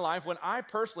time in my life when I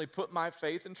personally put my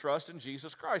faith and trust in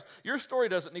Jesus Christ? Your story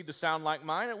doesn't need to sound like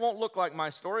mine. It won't look like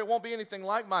my story. It won't be anything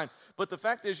like mine. But the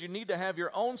fact is, you need to have your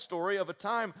own story of a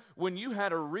time when you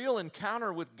had a real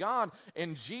encounter with God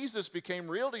and Jesus became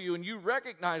real to you and you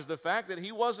recognized the fact that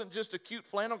he wasn't just a cute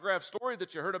flannel graph story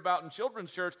that you heard about in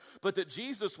children's church, but that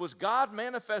Jesus was God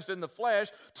manifest in the flesh,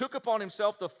 took upon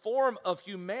himself the form of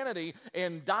humanity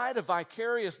and died a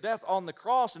vicarious death on the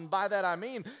cross. And by that I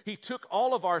mean he took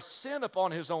all of our sin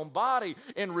upon his own body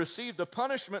and received the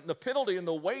punishment and the penalty and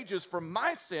the wages for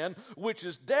my sin, which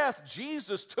is death.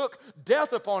 Jesus took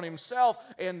death upon himself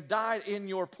and died in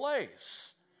your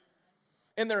place.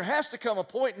 And there has to come a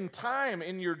point in time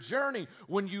in your journey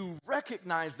when you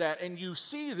recognize that and you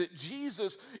see that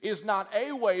Jesus is not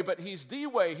a way, but he's the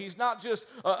way. He's not just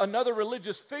another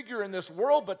religious figure in this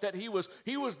world, but that he was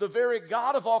the very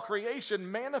God of all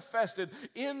creation manifested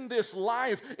in this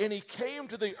life. And he came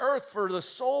to the earth for the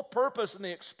sole purpose and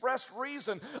the express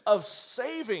reason of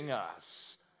saving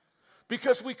us.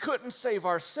 Because we couldn't save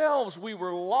ourselves. We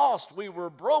were lost. We were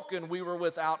broken. We were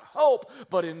without hope.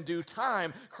 But in due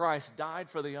time, Christ died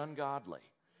for the ungodly.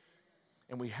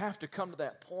 And we have to come to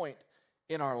that point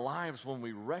in our lives when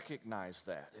we recognize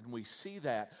that and we see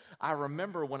that. I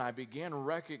remember when I began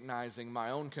recognizing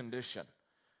my own condition.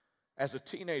 As a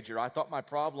teenager, I thought my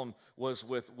problem was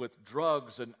with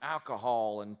drugs and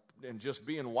alcohol and just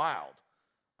being wild.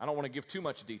 I don't want to give too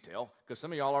much detail because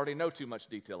some of y'all already know too much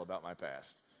detail about my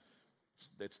past.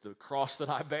 It's the cross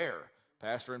that I bear,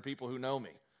 pastoring people who know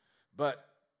me. But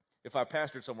if I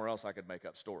pastored somewhere else, I could make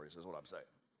up stories, is what I'm saying.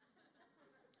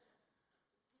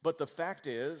 But the fact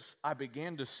is, I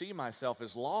began to see myself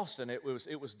as lost, and it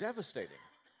was devastating.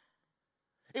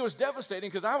 It was devastating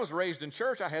because I was raised in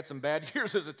church. I had some bad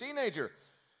years as a teenager.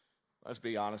 Let's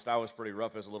be honest, I was pretty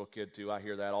rough as a little kid, too. I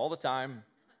hear that all the time.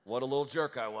 What a little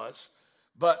jerk I was.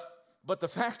 But the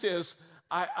fact is,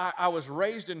 I was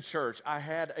raised in church. I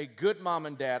had a good mom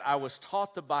and dad. I was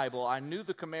taught the Bible. I knew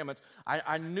the commandments.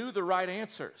 I knew the right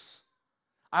answers.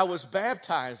 I was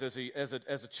baptized as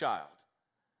a child.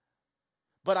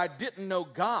 But I didn't know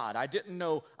God. I didn't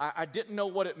know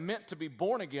what it meant to be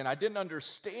born again. I didn't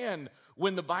understand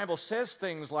when the Bible says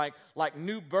things like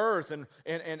new birth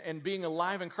and being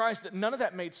alive in Christ. That none of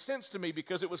that made sense to me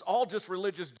because it was all just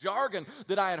religious jargon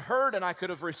that I had heard and I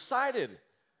could have recited.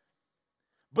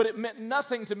 But it meant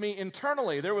nothing to me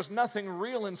internally. There was nothing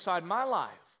real inside my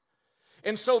life.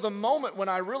 And so the moment when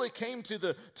I really came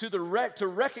to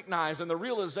recognize and the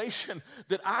realization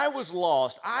that I was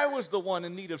lost, I was the one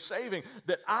in need of saving,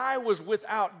 that I was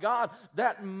without God,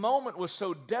 that moment was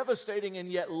so devastating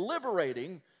and yet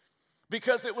liberating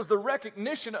because it was the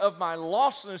recognition of my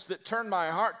lostness that turned my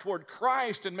heart toward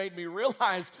Christ and made me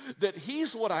realize that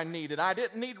He's what I needed. I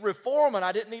didn't need reform and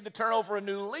I didn't need to turn over a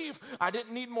new leaf. I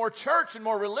didn't need more church and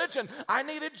more religion. I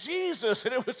needed Jesus.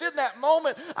 And it was in that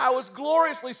moment I was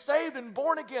gloriously saved and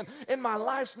born again. And my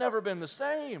life's never been the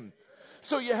same.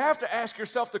 So you have to ask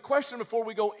yourself the question before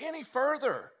we go any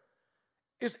further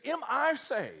is, am I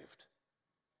saved?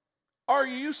 Are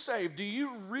you saved? Do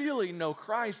you really know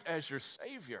Christ as your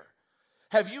Savior?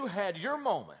 Have you had your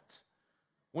moment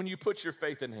when you put your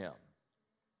faith in Him?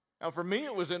 Now, for me,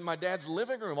 it was in my dad's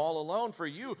living room all alone. For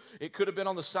you, it could have been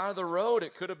on the side of the road.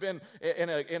 It could have been in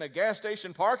a gas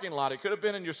station parking lot. It could have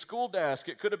been in your school desk.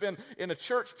 It could have been in a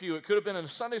church pew. It could have been in a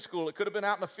Sunday school. It could have been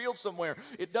out in the field somewhere.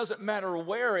 It doesn't matter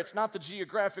where. It's not the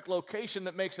geographic location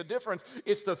that makes a difference.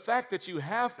 It's the fact that you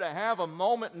have to have a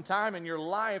moment in time in your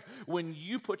life when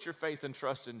you put your faith and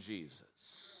trust in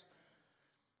Jesus.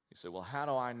 You say, well, how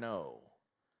do I know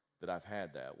that I've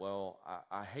had that? Well,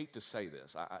 I hate to say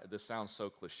this. This sounds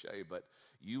so cliche, but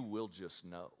you will just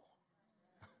know.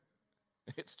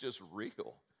 It's just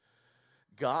real.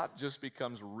 God just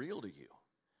becomes real to you.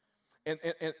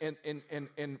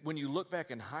 And when you look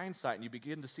back in hindsight and you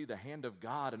begin to see the hand of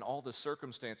God and all the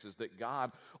circumstances that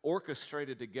God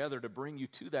orchestrated together to bring you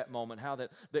to that moment, how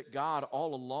that God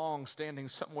all along standing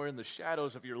somewhere in the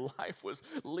shadows of your life was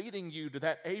leading you to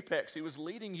that apex. He was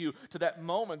leading you to that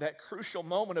moment, that crucial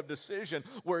moment of decision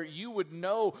where you would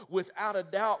know without a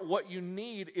doubt what you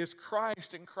need is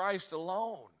Christ and Christ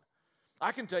alone.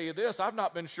 I can tell you this, I've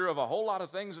not been sure of a whole lot of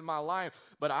things in my life,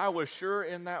 but I was sure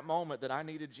in that moment that I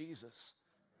needed Jesus.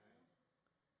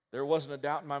 There wasn't a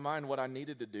doubt in my mind what I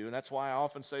needed to do, and that's why I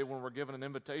often say when we're given an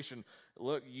invitation,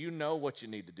 look, you know what you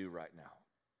need to do right now.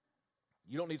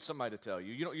 You don't need somebody to tell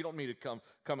you. You don't need to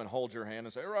come and hold your hand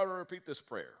and say, "All right, repeat this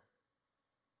prayer."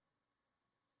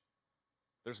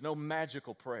 There's no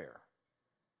magical prayer.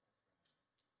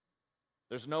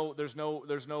 There's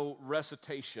no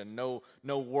recitation,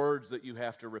 no words that you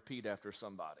have to repeat after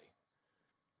somebody.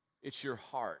 It's your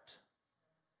heart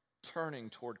turning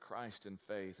toward Christ in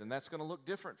faith, and that's going to look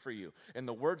different for you. And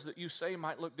the words that you say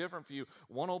might look different for you.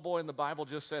 One old boy in the Bible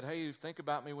just said, "Hey, think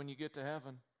about me when you get to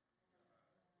heaven.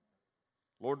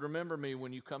 Lord, remember me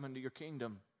when you come into your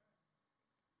kingdom."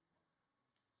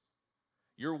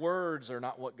 Your words are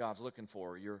not what God's looking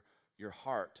for. Your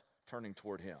heart turning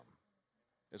toward Him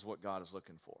is what God is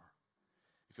looking for.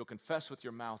 If you'll confess with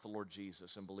your mouth the Lord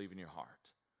Jesus and believe in your heart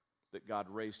that God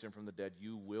raised Him from the dead,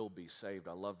 you will be saved.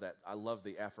 I love that. I love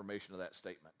the affirmation of that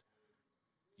statement.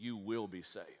 You will be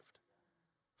saved.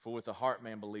 For with the heart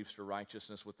man believes to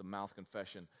righteousness, with the mouth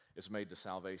confession is made to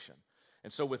salvation.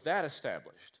 And so with that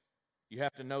established, You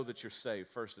have to know that you're saved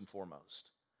first and foremost.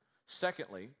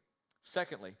 Secondly,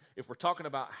 if we're talking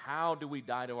about how do we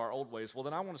die to our old ways, well,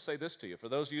 then I want to say this to you. For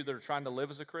those of you that are trying to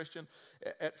live as a Christian,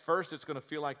 at first it's going to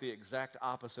feel like the exact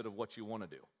opposite of what you want to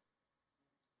do.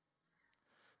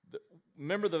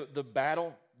 Remember the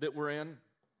battle that we're in?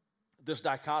 This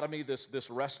dichotomy, this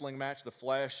wrestling match, the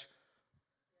flesh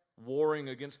warring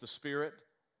against the spirit,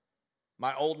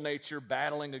 my old nature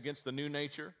battling against the new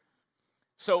nature.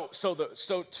 So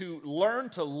to learn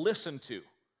to listen to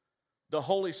the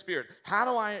Holy Spirit, how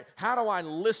do I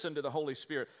listen to the Holy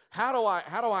Spirit? How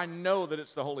do I know that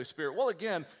it's the Holy Spirit? Well,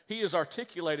 again, He has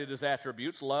articulated His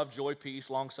attributes: love, joy, peace,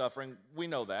 long suffering. We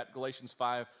know that. Galatians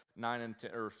 5, 9 and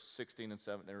 10, or 16 and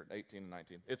 7, or 18 and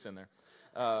 19. It's in there.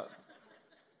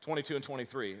 22 and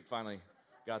 23. It finally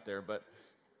got there, but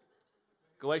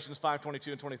Galatians 5,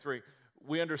 22 and 23.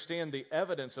 We understand the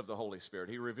evidence of the Holy Spirit.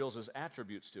 He reveals His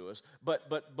attributes to us. But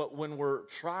when we're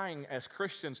trying as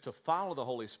Christians to follow the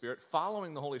Holy Spirit,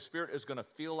 following the Holy Spirit is going to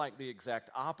feel like the exact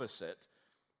opposite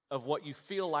of what you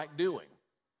feel like doing.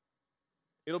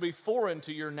 It'll be foreign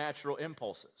to your natural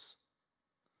impulses.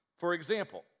 For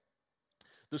example,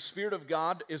 the Spirit of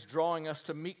God is drawing us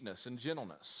to meekness and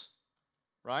gentleness,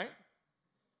 right?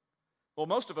 Well,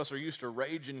 most of us are used to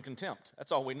rage and contempt.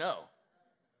 That's all we know.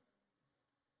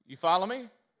 You follow me?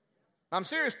 I'm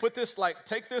serious.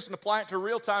 Take this and apply it to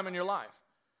real time in your life.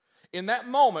 In that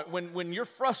moment, when you're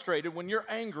frustrated, when you're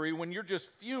angry, when you're just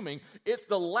fuming, it's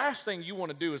the last thing you want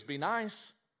to do is be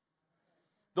nice.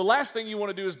 The last thing you want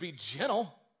to do is be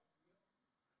gentle.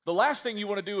 The last thing you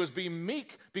want to do is be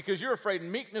meek, because you're afraid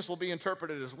meekness will be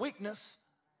interpreted as weakness.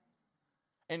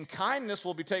 And kindness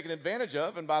will be taken advantage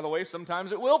of, and by the way,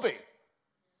 sometimes it will be.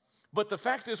 But the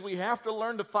fact is, we have to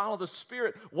learn to follow the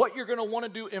Spirit. What you're going to want to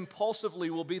do impulsively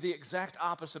will be the exact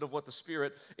opposite of what the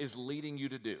Spirit is leading you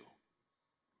to do.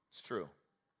 It's true.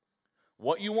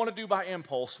 What you want to do by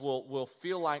impulse will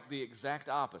feel like the exact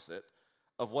opposite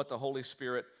of what the Holy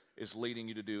Spirit is leading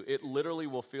you to do. It literally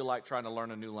will feel like trying to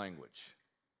learn a new language.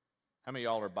 How many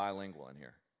of y'all are bilingual in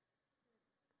here?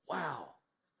 Wow.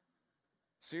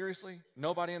 Seriously?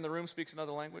 Nobody in the room speaks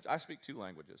another language? I speak 2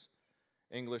 languages,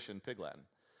 English and Pig Latin.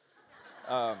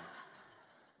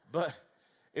 But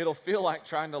it'll feel like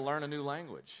trying to learn a new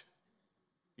language.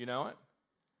 You know it?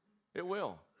 It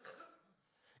will.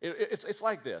 It's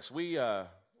like this. We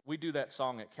do that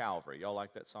song at Calvary. Y'all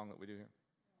like that song that we do here?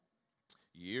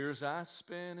 Years I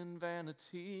spent in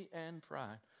vanity and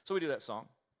pride. So we do that song.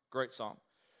 Great song.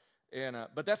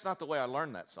 But that's not the way I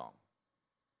learned that song.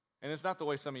 And it's not the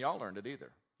way some of y'all learned it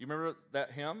either. You remember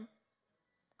that hymn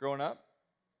growing up?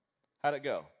 How'd it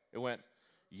go? It went,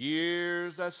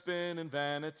 years I spent in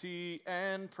vanity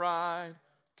and pride,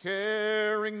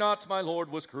 caring not my Lord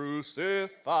was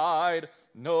crucified,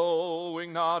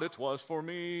 knowing not it was for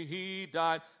me He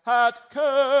died at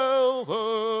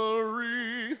Calvary.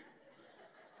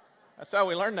 That's how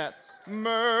we learned that.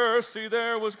 Mercy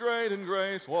there was great and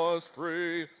grace was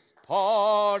free.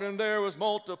 Pardon there was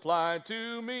multiplied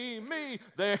to me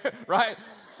there, right?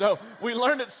 So we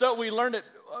learned it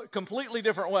a completely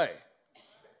different way.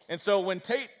 And so when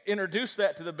Tate introduced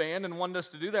that to the band and wanted us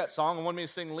to do that song and wanted me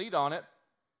to sing lead on it,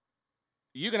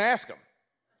 you can ask him.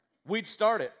 We'd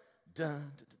start it.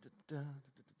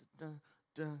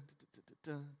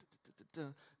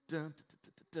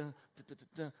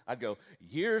 I'd go,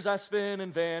 years I spent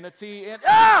in vanity and,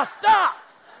 stop!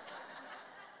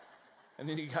 And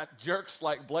then you got jerks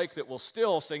like Blake that will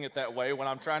still sing it that way when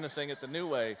I'm trying to sing it the new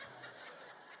way.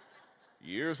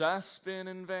 Years I spent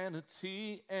in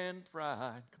vanity and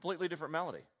pride. Completely different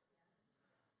melody.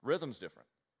 Rhythm's different.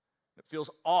 It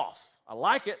feels off. I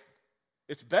like it.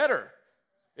 It's better.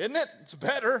 Isn't it? It's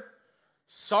better.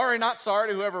 Sorry, not sorry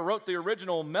to whoever wrote the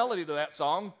original melody to that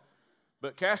song,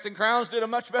 but Casting Crowns did a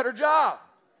much better job.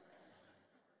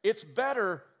 It's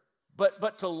better,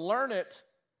 but to learn it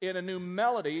in a new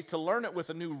melody, to learn it with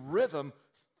a new rhythm,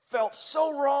 felt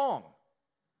so wrong.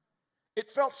 It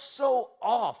felt so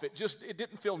off. It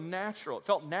didn't feel natural. It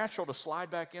felt natural to slide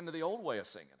back into the old way of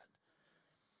singing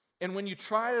it. And when you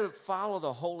try to follow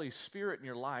the Holy Spirit in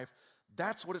your life,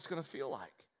 that's what it's going to feel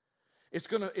like. It's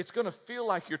going to feel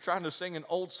like you're trying to sing an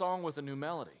old song with a new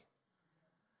melody.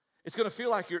 It's going to feel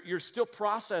like you're still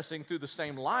processing through the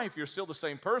same life. You're still the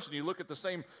same person. You look at the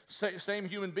same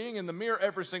human being in the mirror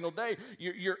every single day.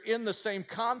 You're in the same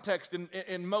context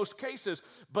in most cases,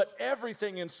 but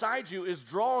everything inside you is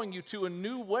drawing you to a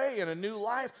new way and a new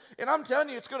life. And I'm telling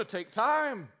you, it's going to take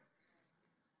time.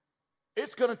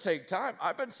 It's going to take time.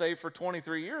 I've been saved for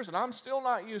 23 years, and I'm still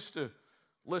not used to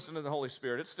listening to the Holy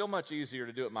Spirit. It's still much easier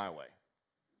to do it my way.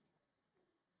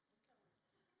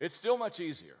 It's still much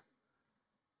easier.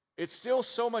 It's still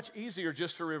so much easier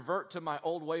just to revert to my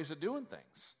old ways of doing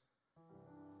things.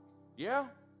 Yeah?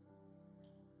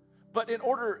 But in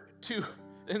order to,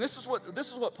 and this is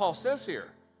what Paul says here.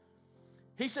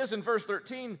 He says in verse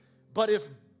 13, but if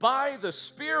by the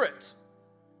Spirit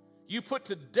you put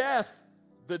to death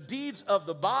the deeds of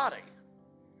the body,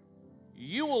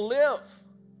 you will live.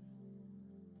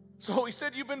 So he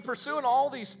said you've been pursuing all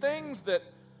these things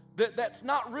that's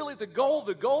not really the goal.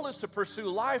 The goal is to pursue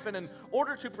life, and in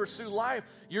order to pursue life,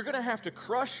 you're going to have to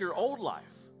crush your old life.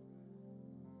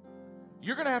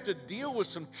 You're going to have to deal with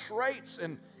some traits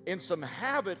and some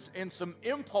habits and some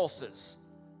impulses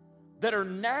that are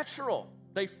natural.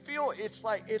 They feel it's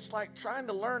like trying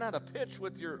to learn how to pitch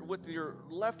with your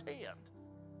left hand,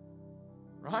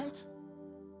 right?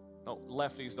 No,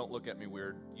 lefties, don't look at me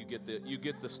weird. You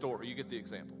get the story. You get the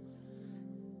example.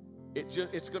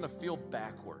 It's going to feel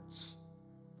backwards,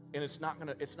 and it's not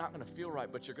going to feel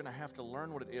right. But you're going to have to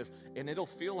learn what it is, and it'll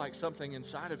feel like something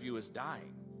inside of you is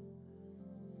dying.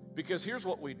 Because here's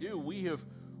what we do: we have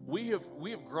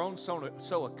grown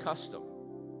so accustomed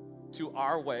to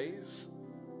our ways,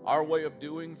 our way of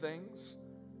doing things,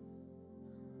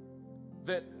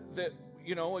 that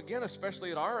again,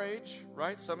 especially at our age,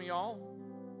 right? Some of y'all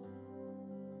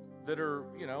that are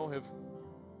have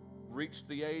reached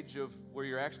the age of where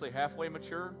you're actually halfway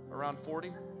mature, around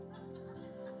 40.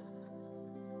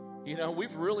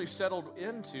 We've really settled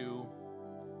into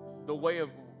the way of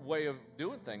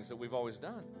doing things that we've always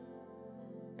done.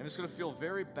 And it's going to feel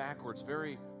very backwards,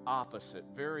 very opposite,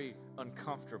 very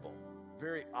uncomfortable,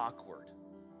 very awkward.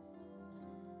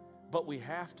 But we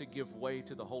have to give way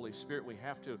to the Holy Spirit. We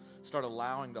have to start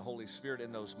allowing the Holy Spirit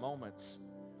in those moments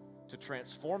to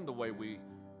transform the way we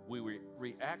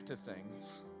react to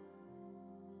things.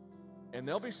 And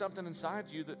there'll be something inside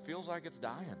you that feels like it's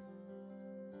dying.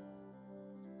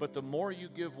 But the more you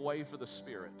give way for the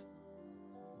Spirit,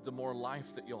 the more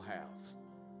life that you'll have,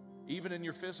 even in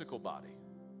your physical body.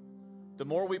 The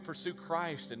more we pursue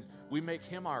Christ and we make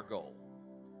Him our goal,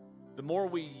 the more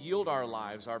we yield our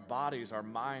lives, our bodies, our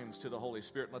minds to the Holy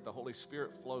Spirit and let the Holy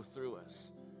Spirit flow through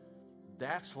us,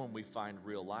 that's when we find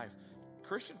real life.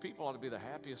 Christian people ought to be the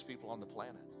happiest people on the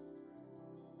planet.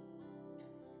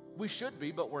 We should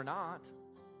be, but we're not.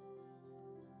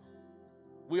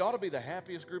 We ought to be the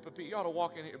happiest group of people. You ought to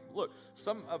walk in here. Look,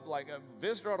 like a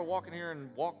visitor ought to walk in here and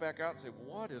walk back out and say,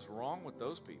 what is wrong with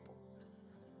those people?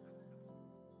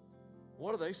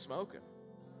 What are they smoking?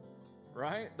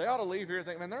 Right? They ought to leave here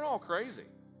thinking, man, they're all crazy.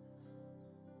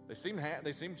 They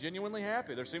seem genuinely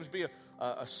happy. There seems to be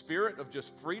a spirit of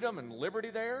just freedom and liberty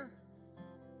there.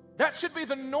 That should be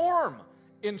the norm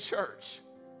in church.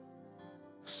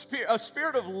 A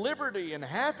spirit of liberty and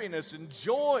happiness and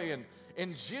joy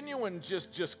and genuine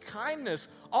just kindness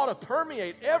ought to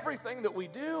permeate everything that we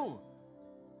do.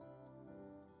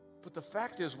 But the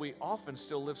fact is, we often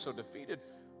still live so defeated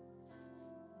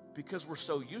because we're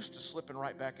so used to slipping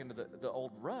right back into the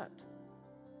old rut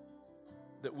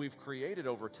that we've created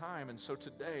over time. And so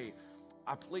today,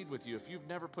 I plead with you, if you've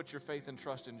never put your faith and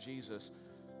trust in Jesus,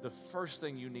 the first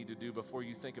thing you need to do before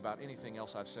you think about anything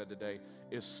else I've said today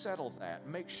is settle that.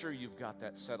 Make sure you've got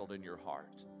that settled in your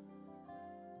heart,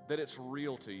 that it's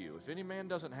real to you. If any man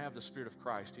doesn't have the Spirit of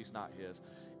Christ, he's not his.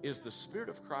 Is the Spirit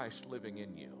of Christ living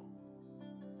in you?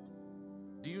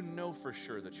 Do you know for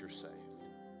sure that you're saved?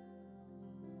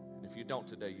 And if you don't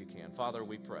today, you can. Father,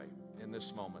 we pray in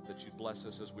this moment that you bless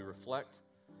us as we reflect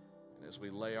and as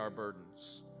we lay our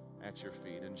burdens at your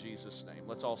feet. In Jesus' name,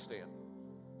 let's all stand.